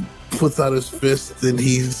 he puts out his fist and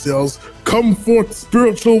he yells, "Come forth,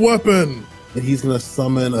 spiritual weapon!" And he's going to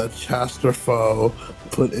summon a Chasterfoe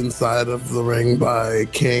put inside of the ring by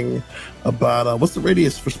King. About, what's the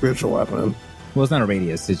radius for spiritual weapon? Well, it's not a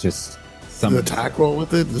radius, it's just summon. The attack roll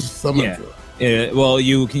with it? Just summon Yeah. Well,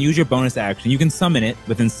 you can use your bonus action. You can summon it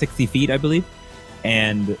within 60 feet, I believe,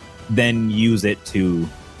 and then use it to...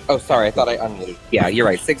 Oh, sorry, I thought I unmuted. Yeah, you're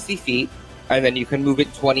right, 60 feet, and then you can move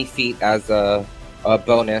it 20 feet as a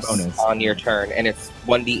bonus on your turn, and it's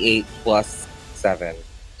 1d8 plus 7.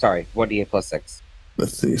 Sorry, 1d8 plus 6.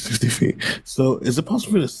 Let's see, 60 feet. So is it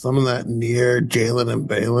possible to summon that near Jalen and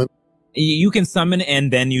Balin? You can summon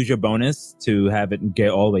and then use your bonus to have it get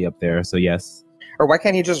all the way up there, so yes. Or why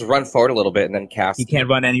can't he just run forward a little bit and then cast? He can't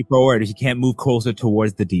run any forward. He can't move closer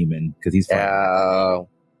towards the demon because he's Oh.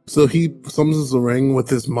 So he summons the ring with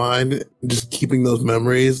his mind, just keeping those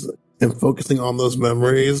memories and focusing on those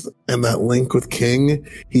memories and that link with King.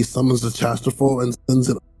 He summons the Chasterfoe and sends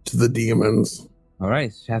it to the demons. All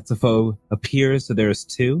right, Chasterfoe appears, so there's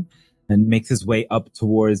 2, and makes his way up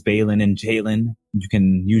towards Balin and Jalen. You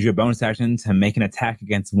can use your bonus action to make an attack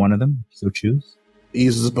against one of them, if you so choose. He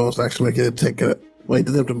uses his bonus action to make it take it. Wait,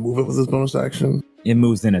 does he have to move it with his bonus action? It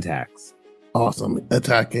moves in attacks. Awesome.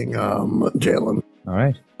 Attacking Jalen. All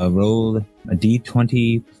right, roll a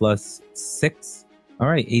d20 plus 6. All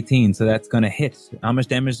right, 18, so that's going to hit. How much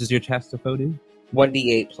damage does your Chasterfoe do?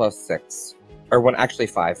 1d8 plus 6. Or actually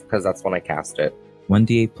 5, because that's when I cast it.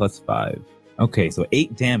 1d8 plus 5. Okay, so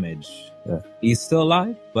 8 damage. He's still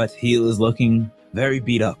alive, but he is looking very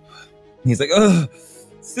beat up. He's like, ugh,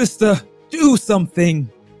 sister, do something.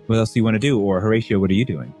 What else do you want to do? Or Horatio, what are you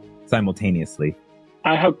doing? Simultaneously.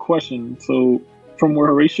 I have a question. So, from where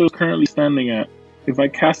Horatio is currently standing at, if I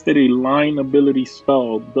casted a line ability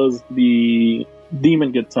spell, does the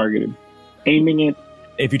demon get targeted? Aiming it.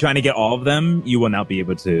 If you're trying to get all of them, you will not be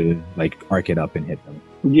able to, arc it up and hit them.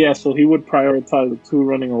 Yeah, so he would prioritize the 2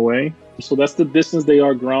 running away. So that's the distance they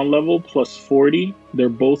are ground level plus 40. They're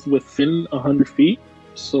both within 100 feet.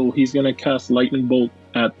 So he's going to cast Lightning Bolt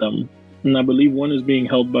at them. And I believe one is being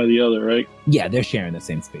held by the other, right? Yeah, they're sharing the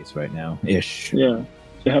same space right now, ish. Yeah.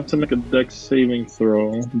 They have to make a dex saving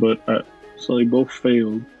throw, but so they both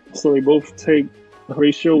failed. So they both take...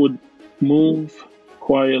 Horatio would move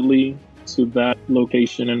quietly to that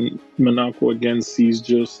location, and Minako again sees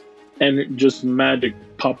just magic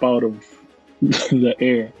pop out of the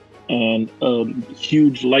air, and a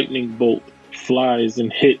huge lightning bolt flies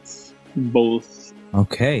and hits both.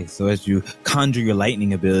 Okay, so as you conjure your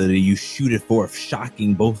lightning ability, you shoot it forth,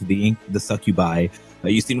 shocking both of the succubi.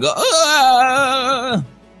 You see them go, ah!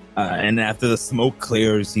 And after the smoke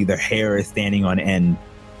clears, see their hair is standing on end.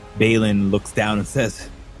 Balin looks down and says,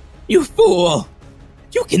 "You fool!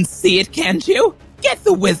 You can see it, can't you? Get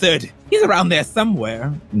the wizard! He's around there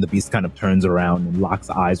somewhere." And the beast kind of turns around and locks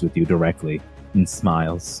eyes with you directly and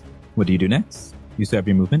smiles. What do you do next? You still have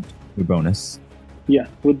your movement, your bonus. Yeah,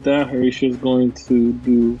 with that, Horatio is going to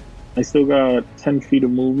do I still got 10 feet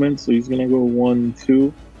of movement, so he's gonna go 1,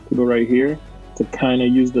 2 to go right here to kind of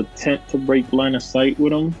use the tent to break line of sight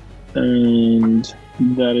with him, and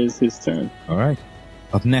that is his turn. All right.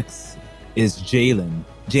 Up next is Jalen.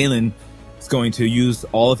 Jalen is going to use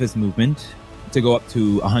all of his movement to go up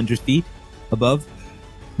to 100 feet above.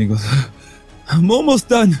 He goes, I'm almost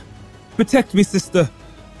done. Protect me, sister.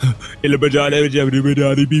 He's going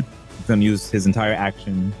to use his entire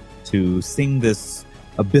action to sing this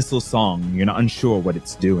abyssal song. You're not unsure what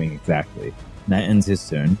it's doing exactly. And that ends his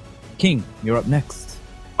turn. King, you're up next.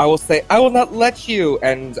 I will say, I will not let you,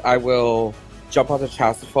 and I will jump onto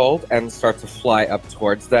Chastifold and start to fly up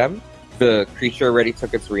towards them. The creature already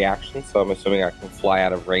took its reaction, so I'm assuming I can fly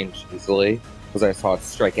out of range easily, because I saw it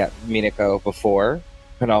strike at Minako before.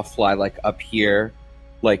 And I'll fly like up here,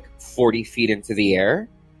 like 40 feet into the air,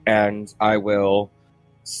 and I will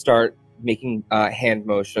start making hand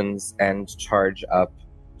motions and charge up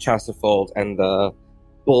Chastifold, and the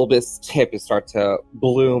bulbous tip is start to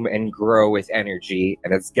bloom and grow with energy,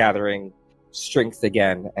 and it's gathering strength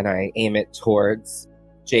again, and I aim it towards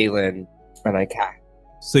Jalen, and I cast.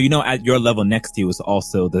 So you know at your level next to you is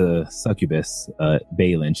also the succubus,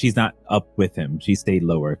 Balin. She's not up with him. She stayed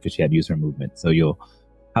lower because she had used her movement. So you'll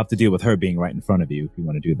have to deal with her being right in front of you if you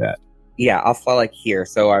want to do that. Yeah, I'll fly like here,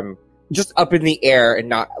 so I'm just up in the air and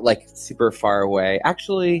not like super far away.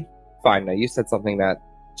 Actually, fine. Now you said something that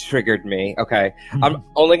triggered me. Okay, I'm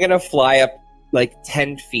only gonna fly up like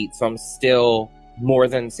 10 feet, so I'm still more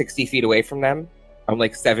than 60 feet away from them. I'm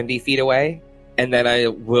like 70 feet away, and then I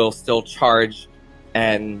will still charge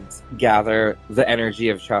and gather the energy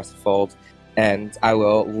of Chastifold, and I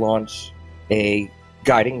will launch a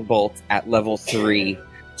guiding bolt at level 3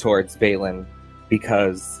 towards Balin,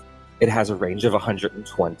 because it has a range of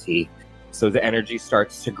 120. So the energy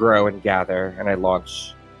starts to grow and gather, and I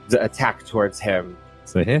launch the attack towards him.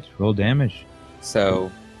 So hit, roll damage.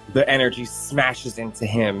 So the energy smashes into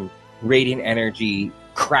him, radiant energy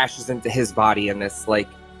crashes into his body, and this like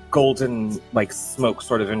golden like smoke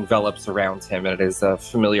sort of envelops around him, and it is a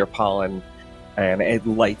familiar pollen, and it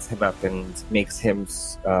lights him up and makes him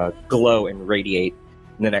glow and radiate.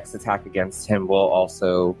 And the next attack against him will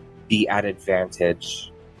also be at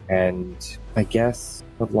advantage, and I guess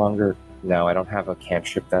what longer? No, I don't have a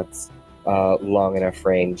cantrip that's long enough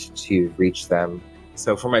range to reach them.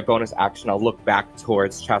 So for my bonus action, I'll look back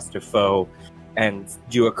towards Chastifold and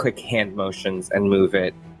do a quick hand motions and move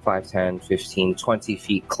it 5, 10, 15, 20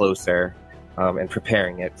 feet closer, and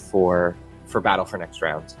preparing it for battle for next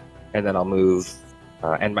round. And then I'll move,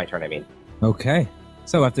 end my turn, I mean. Okay.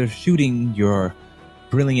 So after shooting your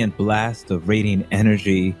brilliant blast of radiant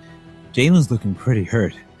energy, Jalen's looking pretty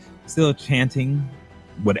hurt. Still chanting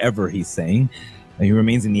whatever he's saying. He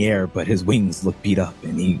remains in the air, but his wings look beat up,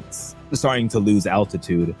 and he's starting to lose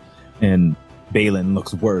altitude. And Balin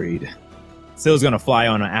looks worried. Sill's gonna fly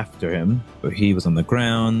on after him, but he was on the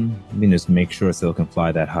ground. Let me just make sure Sill can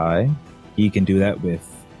fly that high. He can do that with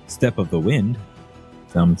Step of the Wind.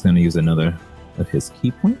 So I'm just gonna use another of his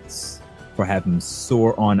key points for having him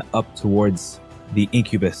soar on up towards the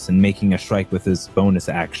incubus and making a strike with his bonus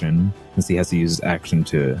action, since he has to use his action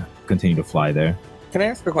to continue to fly there. Can I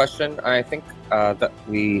ask a question? I think that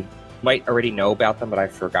we might already know about them, but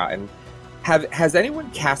I've forgotten. Has anyone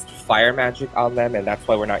cast fire magic on them, and that's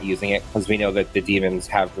why we're not using it? Because we know that the demons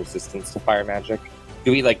have resistance to fire magic.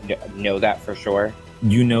 Do we know that for sure?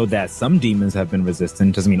 You know that some demons have been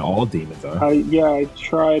resistant. Doesn't mean all demons are. I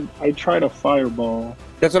tried a fireball.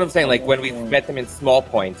 That's what I'm saying. Like when we met them in Small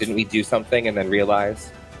Point, didn't we do something and then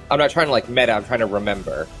realize? I'm not trying to like meta. I'm trying to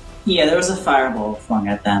remember. Yeah, there was a fireball flung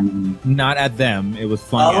at them. Not at them. It was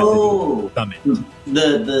flung at the summit.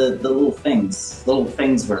 The little things. Little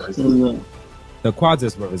things were resistant. The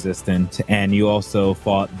Quadzis were resistant, and you also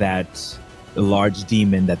fought that large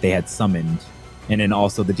demon that they had summoned. And then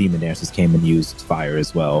also the demon dancers came and used fire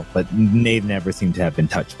as well. But they never seem to have been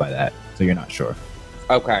touched by that, so you're not sure.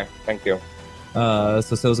 Okay, thank you. So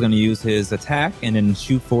Sill's going to use his attack and then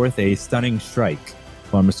shoot forth a stunning strike.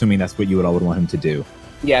 Well, I'm assuming that's what you would want him to do.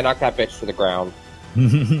 Yeah, knock that bitch to the ground.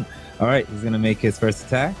 All right, he's going to make his first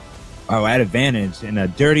attack. Oh, at advantage in a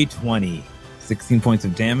dirty 20. 16 points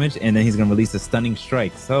of damage, and then he's going to release a stunning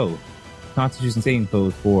strike. So, Constitution saving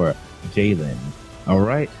throw for Jalen. All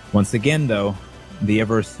right. Once again, though, the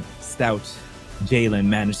ever stout Jalen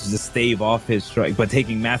manages to stave off his strike, but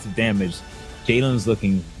taking massive damage. Jalen's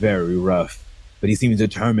looking very rough, but he seems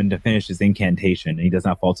determined to finish his incantation, and he does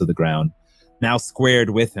not fall to the ground. Now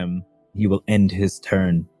squared with him, he will end his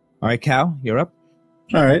turn. All right, Cal, you're up.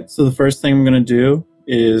 All right, so the first thing I'm going to do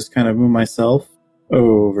is kind of move myself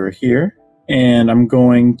over here, and I'm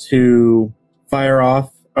going to fire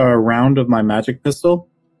off a round of my magic pistol.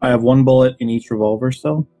 I have 1 bullet in each revolver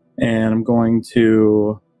still, and I'm going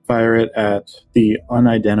to fire it at the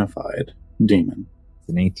unidentified demon. It's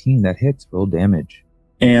an 18. That hits. Roll damage.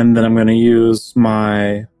 And then I'm going to use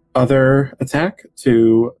my other attack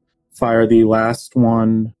to fire the last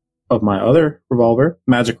one of my other revolver,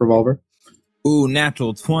 magic revolver. Ooh,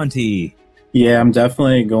 natural 20. Yeah, I'm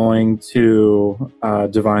definitely going to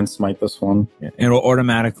Divine Smite this one. Yeah, it'll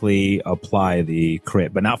automatically apply the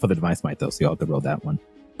crit, but not for the Divine Smite, though, so you'll have to roll that one.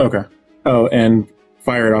 Okay. Oh, and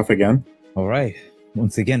fire it off again. All right.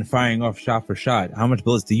 Once again, firing off shot for shot. How much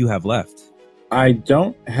bullets do you have left? I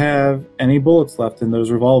don't have any bullets left in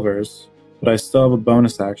those revolvers, but I still have a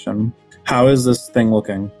bonus action. How is this thing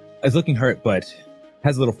looking? It's looking hurt, but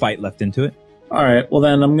has a little fight left into it. All right, well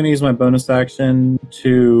then I'm going to use my bonus action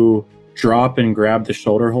to drop and grab the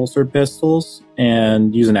shoulder holstered pistols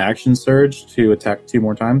and use an action surge to attack 2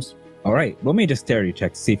 more times. All right, roll me a dexterity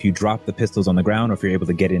check to see if you drop the pistols on the ground or if you're able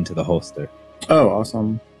to get into the holster. Oh,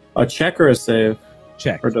 awesome. A check or a save?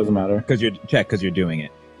 Check. Or it doesn't matter? Because you're doing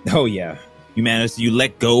it. Oh, yeah. You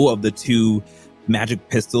let go of the 2 magic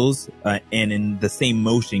pistols and in the same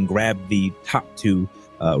motion grab the top 2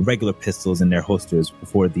 regular pistols in their holsters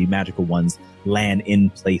before the magical ones land in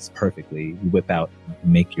place perfectly. You whip out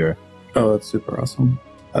and make your... Oh, that's super awesome.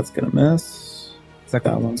 That's going to miss.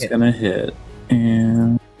 Second that one's hit. going to hit.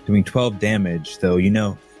 And... Doing 12 damage, though,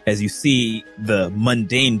 as you see the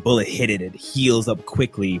mundane bullet hit it, it heals up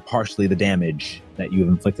quickly, partially the damage that you have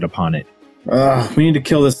inflicted upon it. We need to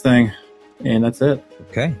kill this thing. And that's it.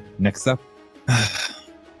 Okay, next up.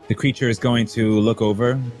 The creature is going to look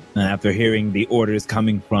over, and after hearing the orders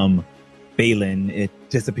coming from Balin, it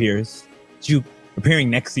disappears. You, appearing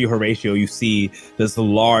next to you, Horatio, you see this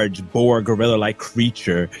large boar gorilla-like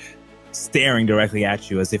creature staring directly at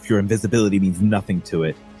you as if your invisibility means nothing to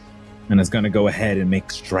it. And it's going to go ahead and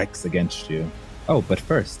make strikes against you. Oh, but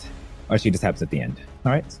first, actually just happens at the end.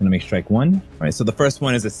 All right, it's going to make strike 1. All right, so the first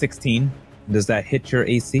one is a 16. Does that hit your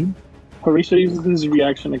AC? Horatio uses his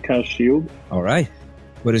reaction to cast shield. All right.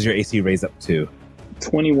 What does your AC raise up to?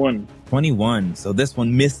 21. 21. So this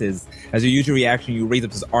one misses. As you use your reaction, you raise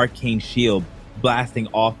up this arcane shield, blasting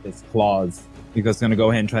off its claws. Because it's going to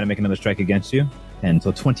go ahead and try to make another strike against you. And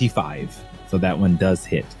so 25. So that one does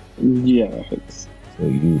hit. Yeah, it hits. So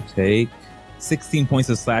you take 16 points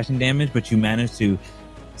of slashing damage, but you manage to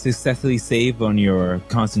successfully save on your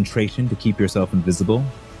concentration to keep yourself invisible.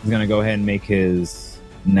 He's going to go ahead and make his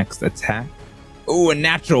next attack. Oh, a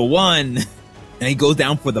natural 1! And he goes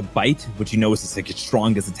down for the bite, which is like his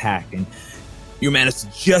strongest attack. And you manage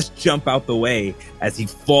to just jump out the way as he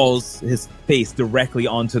falls his face directly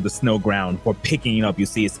onto the snow ground. For picking it up, you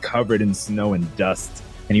see it's covered in snow and dust.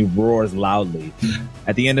 And he roars loudly.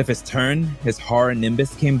 At the end of his turn, his horror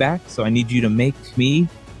nimbus came back. So I need you to make me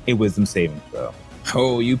a wisdom saving throw.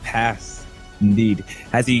 Oh, you pass. Indeed.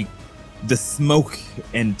 As the smoke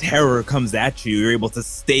and terror comes at you, you're able to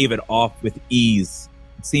stave it off with ease.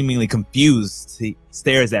 Seemingly confused, he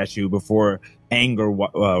stares at you before anger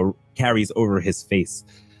carries over his face.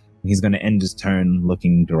 He's going to end his turn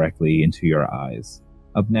looking directly into your eyes.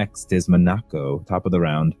 Up next is Monako, top of the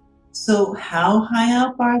round. So how high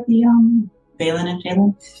up are the Balin and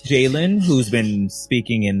Jalen? Jalen, who's been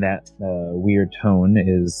speaking in that weird tone,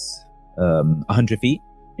 is 100 feet,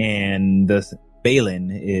 and the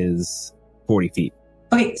Balin is 40 feet.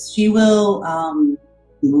 Okay, so she will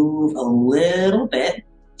move a little bit,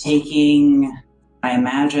 taking, I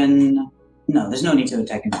imagine, no, there's no need to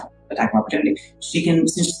attack him opportunity. She can,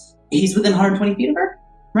 since he's within 120 feet of her,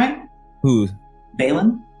 right? Who?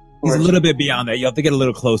 Balin? He's a little bit beyond that. You have to get a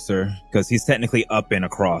little closer, because he's technically up and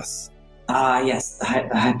across. Yes, the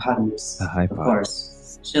hypotenuse. The hypotenuse. Of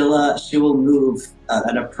course. She will move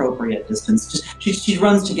an appropriate distance. She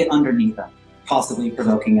runs to get underneath him, possibly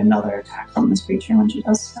provoking another attack from this creature when she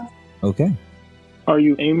does so. Okay. Are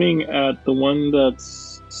you aiming at the one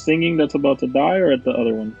that's singing that's about to die, or at the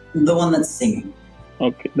other one? The one that's singing.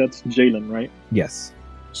 Okay, that's Jalen, right? Yes.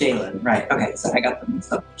 Jalen, right. Okay, so I got them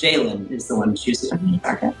mixed up. Jalen is the one choosing to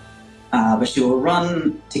target. But she will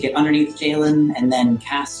run to get underneath Jalen and then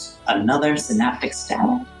cast another synaptic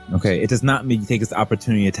stab. Okay, it does not mean you take this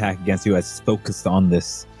opportunity attack against you as it's focused on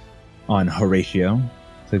Horatio.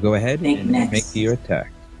 So go ahead and make your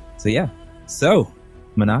attack. So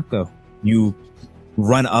Monako, you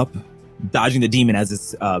run up, dodging the demon as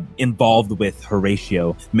it's involved with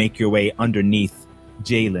Horatio, make your way underneath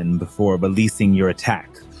Jalen before releasing your attack.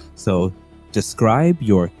 So describe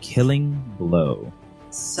your killing blow.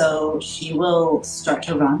 So she will start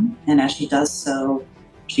to run, and as she does so,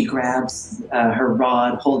 she grabs her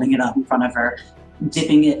rod, holding it up in front of her,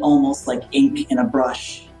 dipping it almost like ink in a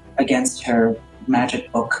brush against her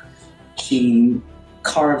magic book. She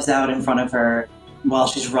carves out in front of her, while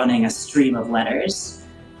she's running, a stream of letters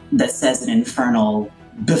that says an infernal,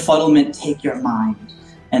 "Befuddlement, take your mind."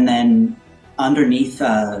 And then underneath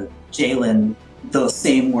Jalen, those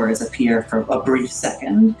same words appear for a brief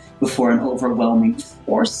second before an overwhelming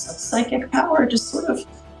force of psychic power just sort of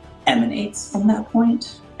emanates from that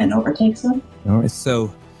point and overtakes him. All right,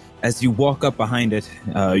 so as you walk up behind it,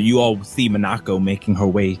 you all see Minako making her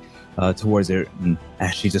way towards it, and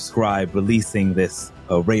as she described, releasing this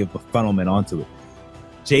ray of befuddlement onto it.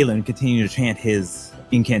 Jalen, continuing to chant his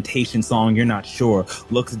incantation song, you're not sure,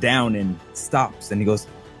 looks down and stops, and he goes,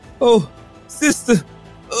 "Oh, sister!"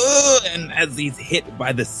 And as he's hit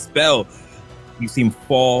by the spell, you see him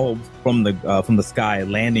fall from the sky,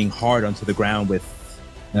 landing hard onto the ground with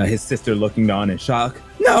his sister looking on in shock.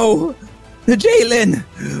 "No! Jalen!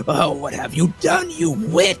 Oh, what have you done, you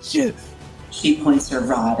witch?" She points her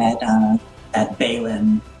rod at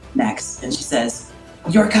Balin next, and she says,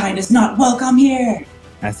 "Your kind is not welcome here."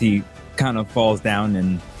 As he kind of falls down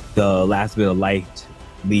and the last bit of light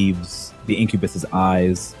leaves the incubus's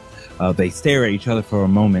eyes, they stare at each other for a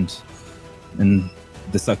moment, and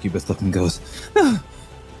the succubus looks and goes,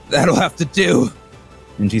 "That'll have to do."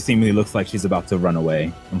 And she seemingly looks like she's about to run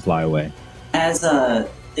away and fly away. Does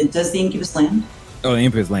the incubus land? Oh, the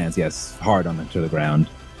incubus lands, yes, hard onto the ground.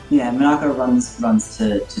 Yeah, Minako runs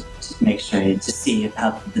to make sure to see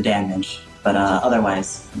about the damage, but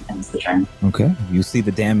otherwise ends the turn. Okay, you see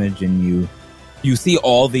the damage, and you see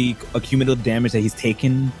all the accumulative damage that he's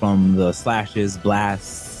taken from the slashes,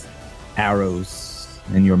 blasts, arrows,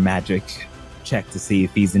 and your magic check to see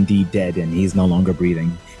if he's indeed dead and he's no longer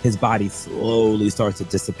breathing. His body slowly starts to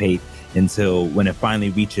dissipate until when it finally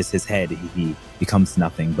reaches his head, he becomes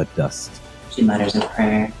nothing but dust. She mutters a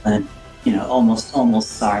prayer, but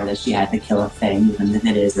almost sorry that she had to kill a thing, even if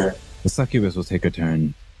it is a... The succubus will take her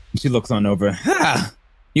turn. She looks on over. "Ha!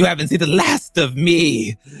 You haven't seen the last of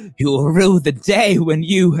me. You will rue the day when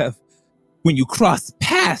you cross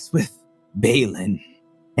paths with Balin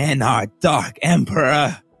and our Dark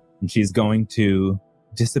Emperor." And she's going to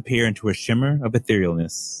disappear into a shimmer of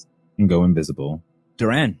etherealness and go invisible.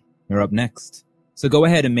 Duran, you're up next. So go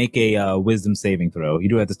ahead and make a wisdom saving throw. You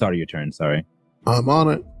do it at the start of your turn, sorry. I'm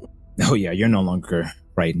on it. Oh yeah, you're no longer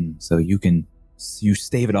frightened, so you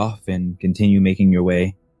stave it off and continue making your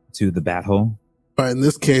way to the bat hole. All right, in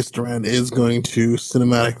this case, Duran is going to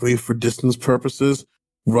cinematically, for distance purposes,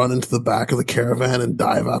 run into the back of the caravan and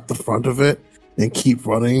dive out the front of it and keep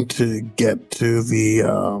running to get to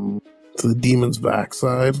the demon's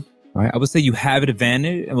backside. All right, I would say you have an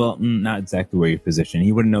advantage. Well, not exactly where you're positioned.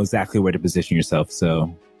 You wouldn't know exactly where to position yourself,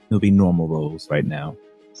 so it'll be normal rolls right now.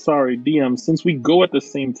 Sorry, DM, since we go at the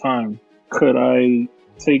same time, could I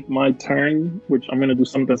take my turn, which I'm going to do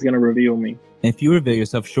something that's going to reveal me? If you reveal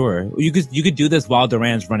yourself, sure. You could do this while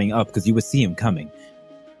Duran's running up, because you would see him coming.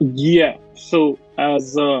 Yeah, so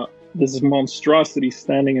as this monstrosity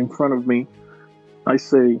standing in front of me, I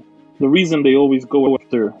say, the reason they always go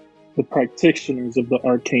after the practitioners of the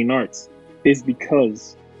arcane arts is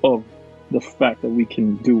because of the fact that we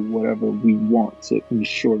can do whatever we want to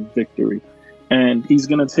ensure victory. And he's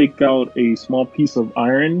going to take out a small piece of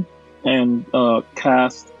iron and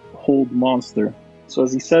cast Hold Monster. So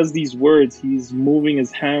as he says these words, he's moving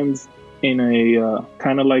his hands in a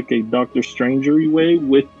kind of like a Doctor Strangery way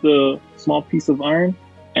with the small piece of iron.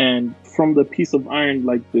 And from the piece of iron,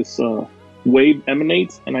 like this wave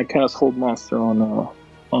emanates, and I cast Hold Monster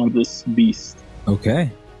on this beast. Okay.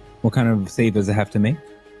 What kind of save does it have to make?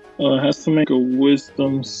 It has to make a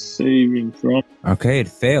wisdom saving throw. Okay, it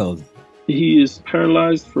failed. He is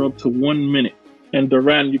paralyzed for up to 1 minute. And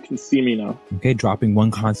Duran, you can see me now. Okay, dropping one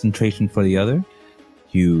concentration for the other.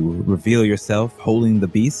 You reveal yourself holding the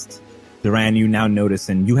beast. Duran, you now notice,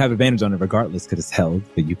 and you have advantage on it regardless because it's held,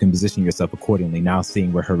 but you can position yourself accordingly, now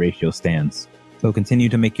seeing where Horatio stands. So continue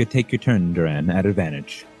to take your turn, Duran, at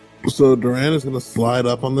advantage. So Duran is going to slide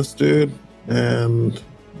up on this dude, and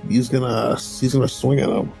he's gonna swing at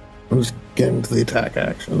him. I'm just getting to the attack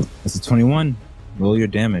action. This is 21. Roll your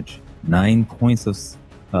damage. 9 points of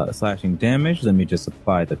slashing damage. Let me just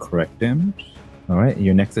apply the correct damage. All right,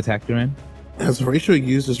 your next attack, Duran. Has Horatio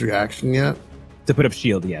used his reaction yet? To put up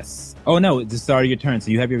shield, yes. Oh no, it's the start of your turn, so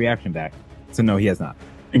you have your reaction back. So no, he has not.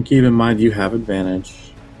 And keep in mind, you have advantage.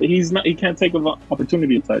 He's not. He can't take an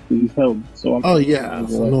opportunity attack because he's held. So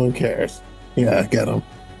so no one cares. Yeah, get him.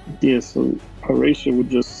 Yeah, so Horatio would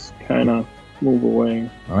just kind of move away.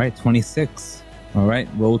 All right, 26. All right,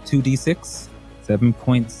 roll 2d6. 7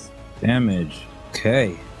 points damage.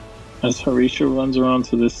 Okay. As Horatio runs around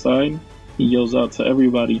to this side, He yells out to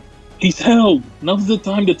everybody, "He's held! Now's the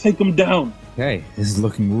time to take him down!" Okay, this is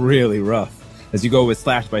looking really rough. As you go with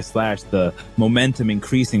slash by slash, the momentum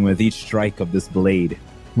increasing with each strike of this blade.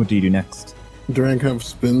 What do you do next? Duran kind of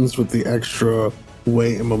spins with the extra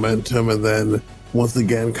weight and momentum, and then once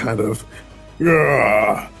again kind of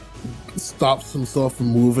stops himself from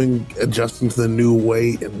moving, adjusting to the new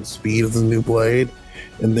weight and speed of the new blade.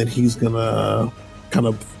 And then he's gonna kind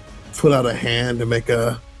of put out a hand and make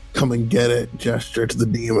a come and get it gesture to the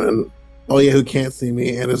demon. Oh yeah, who can't see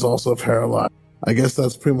me and is also paralyzed. I guess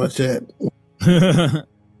that's pretty much it.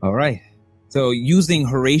 All right. So using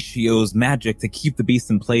Horatio's magic to keep the beast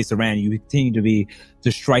in place around you, continue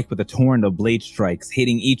to strike with a torrent of blade strikes,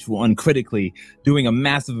 hitting each one critically, doing a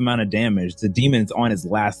massive amount of damage. The demon is on its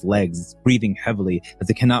last legs. It's breathing heavily as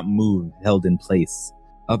it cannot move, held in place.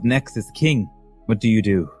 Up next is King. What do you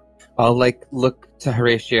do? I'll look to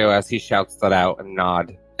Horatio as he shouts that out and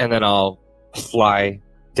nod, and then I'll fly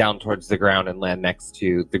down towards the ground and land next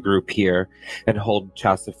to the group here and hold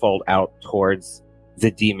Chastifold out towards the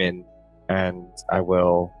demon, and I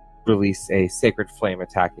will release a Sacred Flame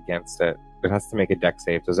attack against it. It has to make a dex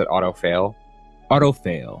save. Does it auto-fail?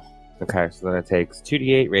 Auto-fail. Okay, so then it takes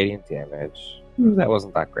 2d8 radiant damage. That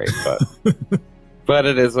wasn't that great, but but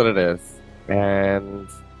it is what it is. And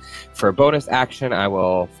for a bonus action, I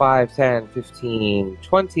will 5, 10, 15,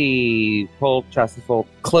 20 pull Chastifold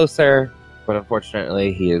closer, but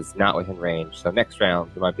unfortunately he is not within range. So next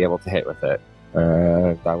round, we might be able to hit with it.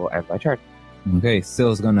 And I will end my turn. Okay,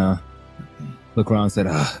 Sill's gonna look around and said,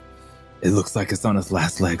 it looks like it's on its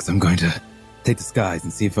last legs. I'm going to take the skies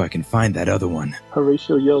and see if I can find that other one.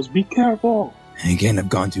 Horatio yells, "Be careful!" And again, I've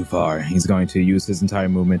gone too far. He's going to use his entire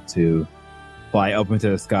movement to fly up into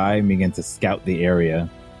the sky and begin to scout the area.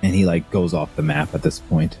 And he goes off the map at this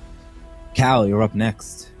point. Cal, you're up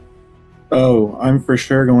next. Oh, I'm for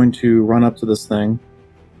sure going to run up to this thing,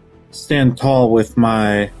 stand tall with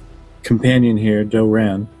my companion here,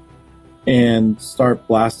 Doran, and start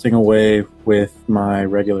blasting away with my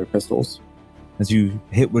regular pistols. As you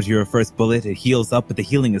hit with your first bullet, it heals up, but the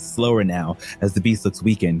healing is slower now as the beast looks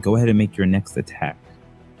weakened. Go ahead and make your next attack.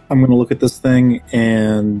 I'm going to look at this thing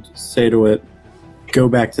and say to it, go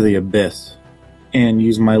back to the abyss, and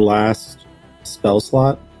use my last spell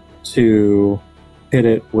slot to hit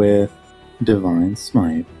it with Divine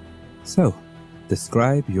Smite. So,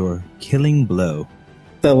 describe your killing blow.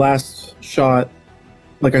 The last shot,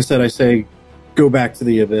 like I said, I say, go back to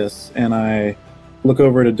the abyss, and I look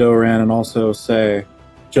over to Doran and also say,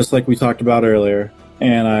 just like we talked about earlier,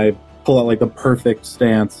 and I pull out the perfect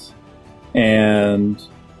stance and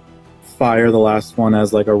fire the last one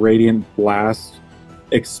as a radiant blast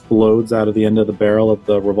explodes out of the end of the barrel of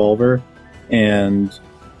the revolver and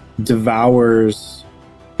devours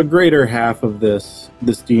a greater half of this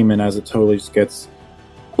demon as it totally just gets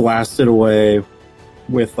blasted away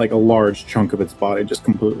with a large chunk of its body just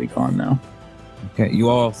completely gone now. Okay, you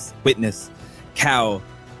all witness Cal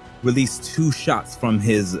release 2 shots from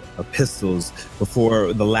his pistols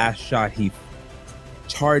before the last shot he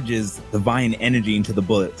charges divine energy into the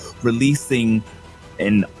bullet, releasing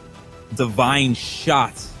an divine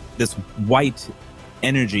shot. This white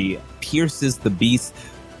energy pierces the beast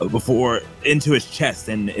before into his chest,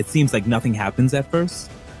 and it seems like nothing happens at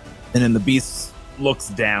first. And then the beast looks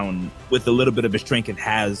down with a little bit of a strength it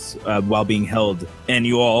has while being held, and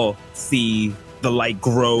you all see the light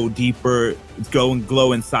grow deeper, go and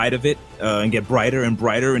glow inside of it, and get brighter and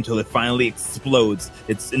brighter until it finally explodes,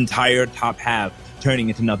 its entire top half turning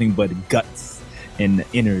into nothing but guts and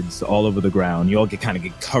innards all over the ground. You all get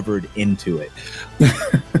covered into it.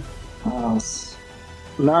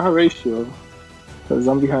 Not Horatio, because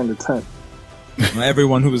I'm behind the tent.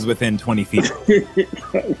 Everyone who was within 20 feet.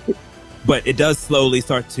 But it does slowly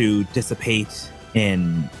start to dissipate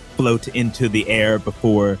and float into the air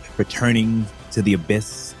before returning to the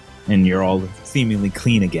abyss, and you're all seemingly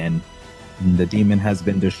clean again. And the demon has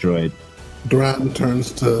been destroyed. Duran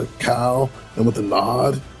turns to Cal and with a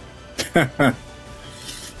nod.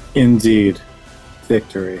 Indeed.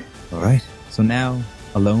 Victory. All right. So now,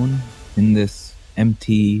 alone in this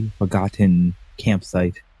empty, forgotten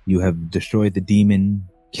campsite, you have destroyed the demon,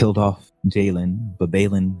 killed off Jalen, but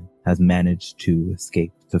Balin has managed to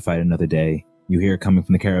escape to fight another day. You hear coming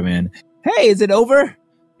from the caravan, "Hey, is it over?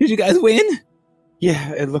 Did you guys win?"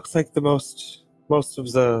 Yeah, it looks like the most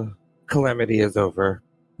of the calamity is over.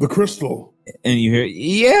 The crystal. And you hear,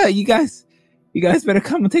 "Yeah, you guys better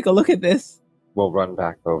come and take a look at this." We'll run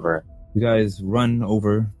back over. You guys run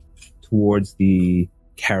over towards the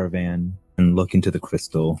caravan and look into the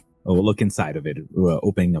crystal, or look inside of it,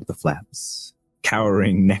 opening up the flaps.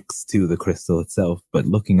 cowering next to the crystal itself, but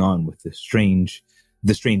looking on with the strange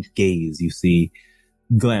gaze. You see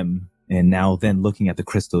Glem, and now then looking at the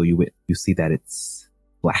crystal, you see that it's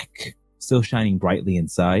black, still shining brightly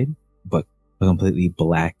inside, but a completely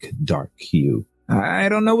black, dark hue. I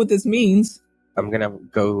don't know what this means. I'm going to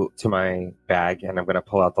go to my bag and I'm going to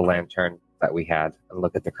pull out the lantern that we had and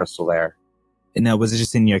look at the crystal there. And now, was it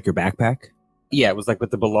just in your backpack? Yeah, it was like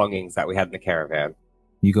with the belongings that we had in the caravan.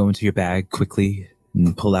 You go into your bag quickly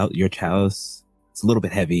and pull out your chalice. It's a little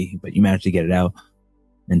bit heavy, but you manage to get it out.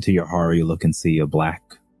 And to your horror, you look and see a black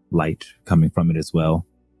light coming from it as well.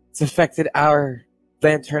 It's affected our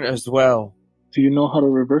lantern as well. Do you know how to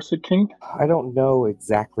reverse it, King? I don't know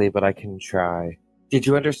exactly, but I can try. Did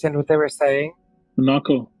you understand what they were saying?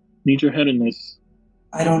 Monako, need your head in this.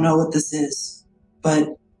 I don't know what this is, but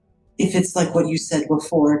if it's like what you said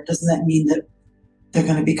before, doesn't that mean that they're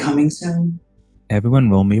going to be coming soon? Everyone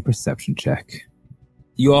roll me a perception check.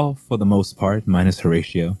 You all, for the most part, minus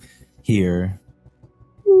Horatio, hear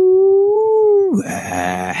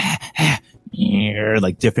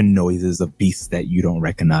like different noises of beasts that you don't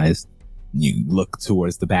recognize. You look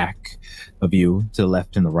towards the back of you, to the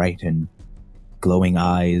left and the right, and glowing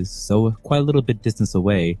eyes, so quite a little bit distance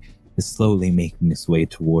away, is slowly making its way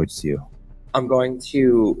towards you. I'm going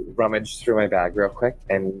to rummage through my bag real quick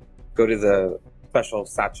and go to the special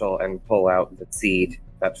satchel and pull out the seed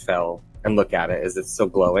that fell and look at it. Is it still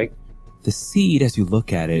glowing? The seed, as you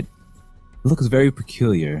look at it, looks very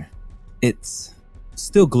peculiar. It's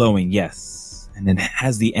still glowing, yes, and it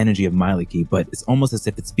has the energy of Myliki, but it's almost as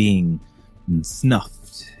if it's being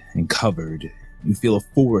snuffed and covered. You feel a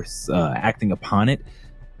force acting upon it,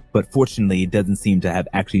 but fortunately it doesn't seem to have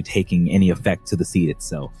actually taken any effect to the seed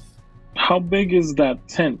itself. How big is that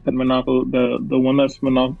tent that Monako, the one that's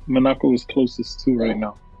Monako is closest to right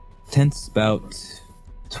now? Tent's about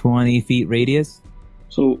 20 feet radius.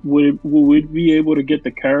 So will we be able to get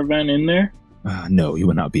the caravan in there? No, you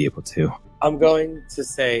will not be able to. I'm going to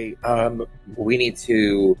say we need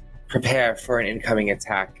to prepare for an incoming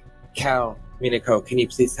attack. Cal, Minako, can you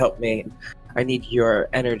please help me? I need your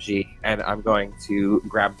energy, and I'm going to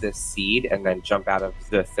grab this seed and then jump out of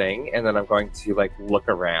the thing, and then I'm going to look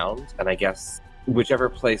around, and I guess whichever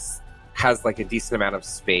place has a decent amount of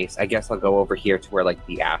space, I guess I'll go over here to where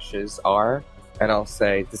the ashes are, and I'll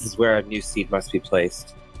say, this is where a new seed must be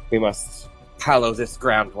placed. We must hallow this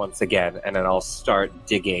ground once again, and then I'll start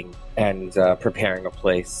digging and preparing a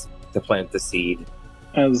place to plant the seed.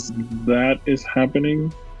 As that is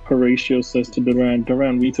happening, Horatio says to Duran,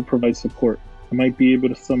 we need to provide support. I might be able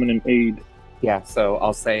to summon an aid. Yeah, so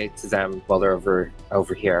I'll say to them while they're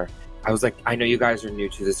over here, I was like, I know you guys are new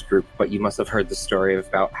to this group, but you must have heard the story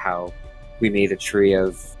about how we made a tree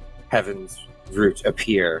of heaven's root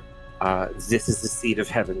appear. This is the seed of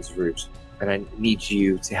heaven's root, and I need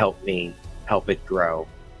you to help me help it grow.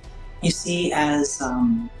 You see, as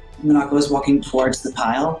Monako is walking towards the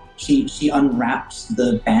pile, she unwrapped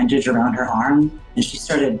the bandage around her arm, and she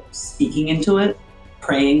started speaking into it,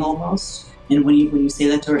 praying almost. And when you say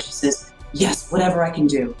that to her, she says, yes, whatever I can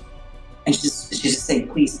do. And she's just saying,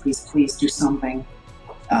 please, please, please do something.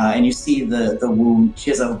 And you see the wound. She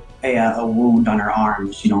has a wound on her arm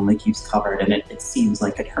that she normally keeps covered, and it seems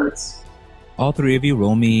like it hurts. All three of you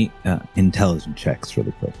roll me intelligence checks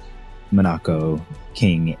really quick. Monako,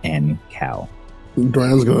 King, and Cal.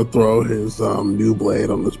 Duran's gonna throw his new blade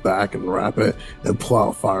on his back and wrap it and pull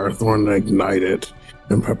out Firethorn and ignite it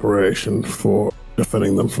in preparation for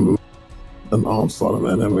defending them from an onslaught of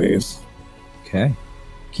enemies. Okay.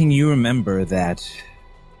 King, you remember that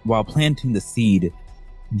while planting the seed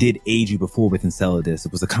did aid you before with Enceladus,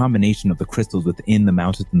 it was a combination of the crystals within the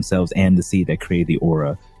mountains themselves and the seed that created the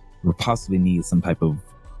aura. You would possibly need some type of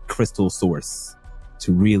crystal source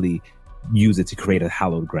to really use it to create a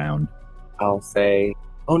hallowed ground. I'll say,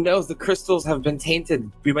 oh no, the crystals have been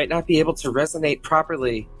tainted. We might not be able to resonate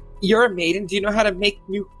properly. You're a maiden. Do you know how to make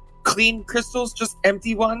new clean crystals, just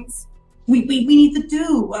empty ones? We need the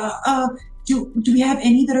dew. Do we have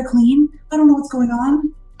any that are clean? I don't know what's going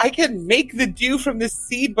on. I can make the dew from this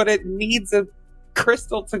seed, but it needs a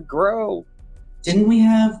crystal to grow.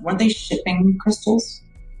 Weren't they shipping crystals?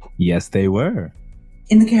 Yes, they were.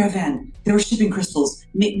 In the caravan, they were shipping crystals.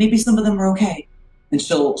 Maybe some of them were okay. And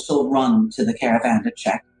she'll run to the caravan to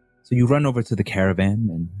check. So you run over to the caravan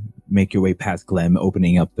and make your way past Glem,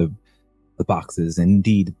 opening up the boxes. And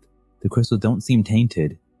indeed, the crystals don't seem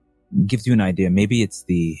tainted. It gives you an idea. Maybe it's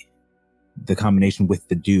the combination with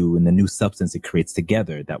the dew and the new substance it creates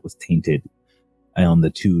together that was tainted on the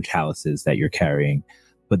two chalices that you're carrying.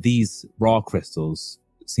 But these raw crystals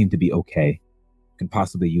seem to be okay. You can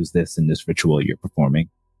possibly use this in this ritual you're performing.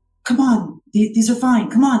 come on, these are fine.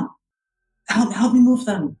 Come on, help me move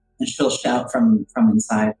them. And she'll shout from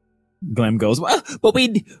inside. Glenn goes, well, but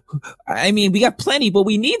we got plenty, but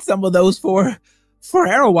we need some of those for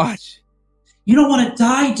Arrow Watch. You don't want to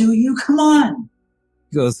die, do you? Come on.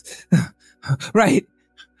 He goes, right.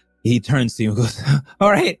 He turns to you and goes,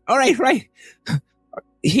 all right.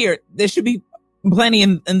 Here, there should be plenty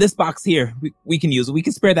in this box here. We can use it. We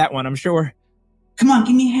can spare that one, I'm sure. Come on,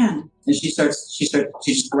 give me a hand. And she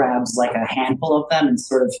just grabs like a handful of them and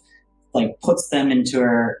sort of like puts them into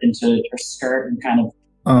her skirt and kind of.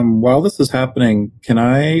 While this is happening, can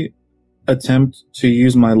I attempt to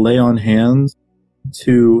use my lay on hands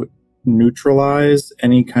to neutralize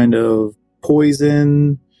any kind of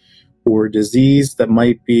poison or disease that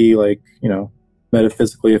might be like,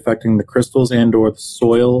 metaphysically affecting the crystals and or the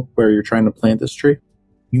soil where you're trying to plant this tree?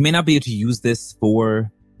 You may not be able to use this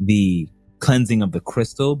for the cleansing of the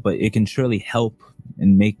crystal, but it can surely help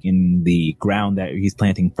in making the ground that he's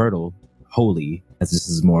planting fertile, holy, as this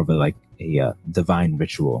is more of a divine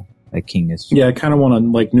ritual that King is. Yeah, I kind of want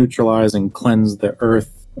to neutralize and cleanse the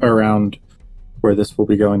earth around where this will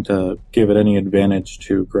be going to give it any advantage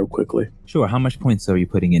to grow quickly. Sure. How much points are you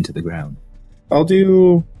putting into the ground? I'll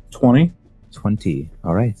do 20. 20.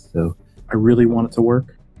 All right. So I really want it to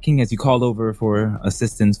work. King, as you call over for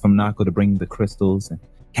assistance from Nako to bring the crystals, and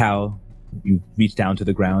Cal, you reach down to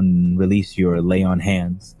the ground and release your lay on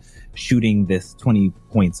hands, shooting this 20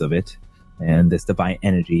 points of it and this divine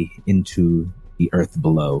energy into the earth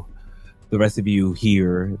below. The rest of you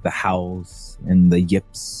hear the howls and the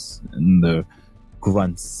yips and the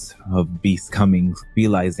grunts of beasts coming,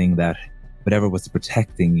 realizing that whatever was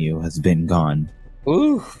protecting you has been gone.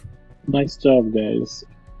 Ooh. Nice job, guys.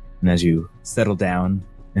 And as you settle down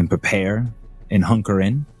and prepare and hunker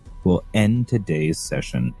in, we'll end today's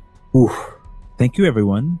session. Oof. Thank you,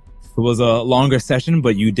 everyone. It was a longer session,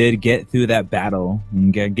 but you did get through that battle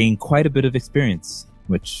and gain quite a bit of experience,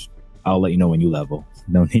 which I'll let you know when you level.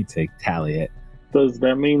 No need to tally it. Does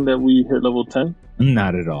that mean that we hit level 10?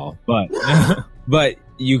 Not at all, but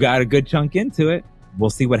you got a good chunk into it. We'll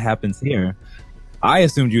see what happens here. I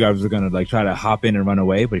assumed you guys were going to try to hop in and run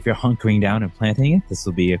away, but if you're hunkering down and planting it, this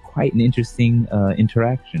will be quite an interesting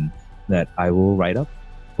interaction that I will write up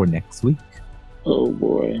for next week. Oh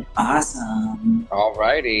boy. Awesome.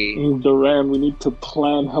 Alrighty. Duran, we need to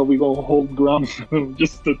plan how we gonna hold ground from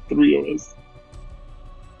just the three of us.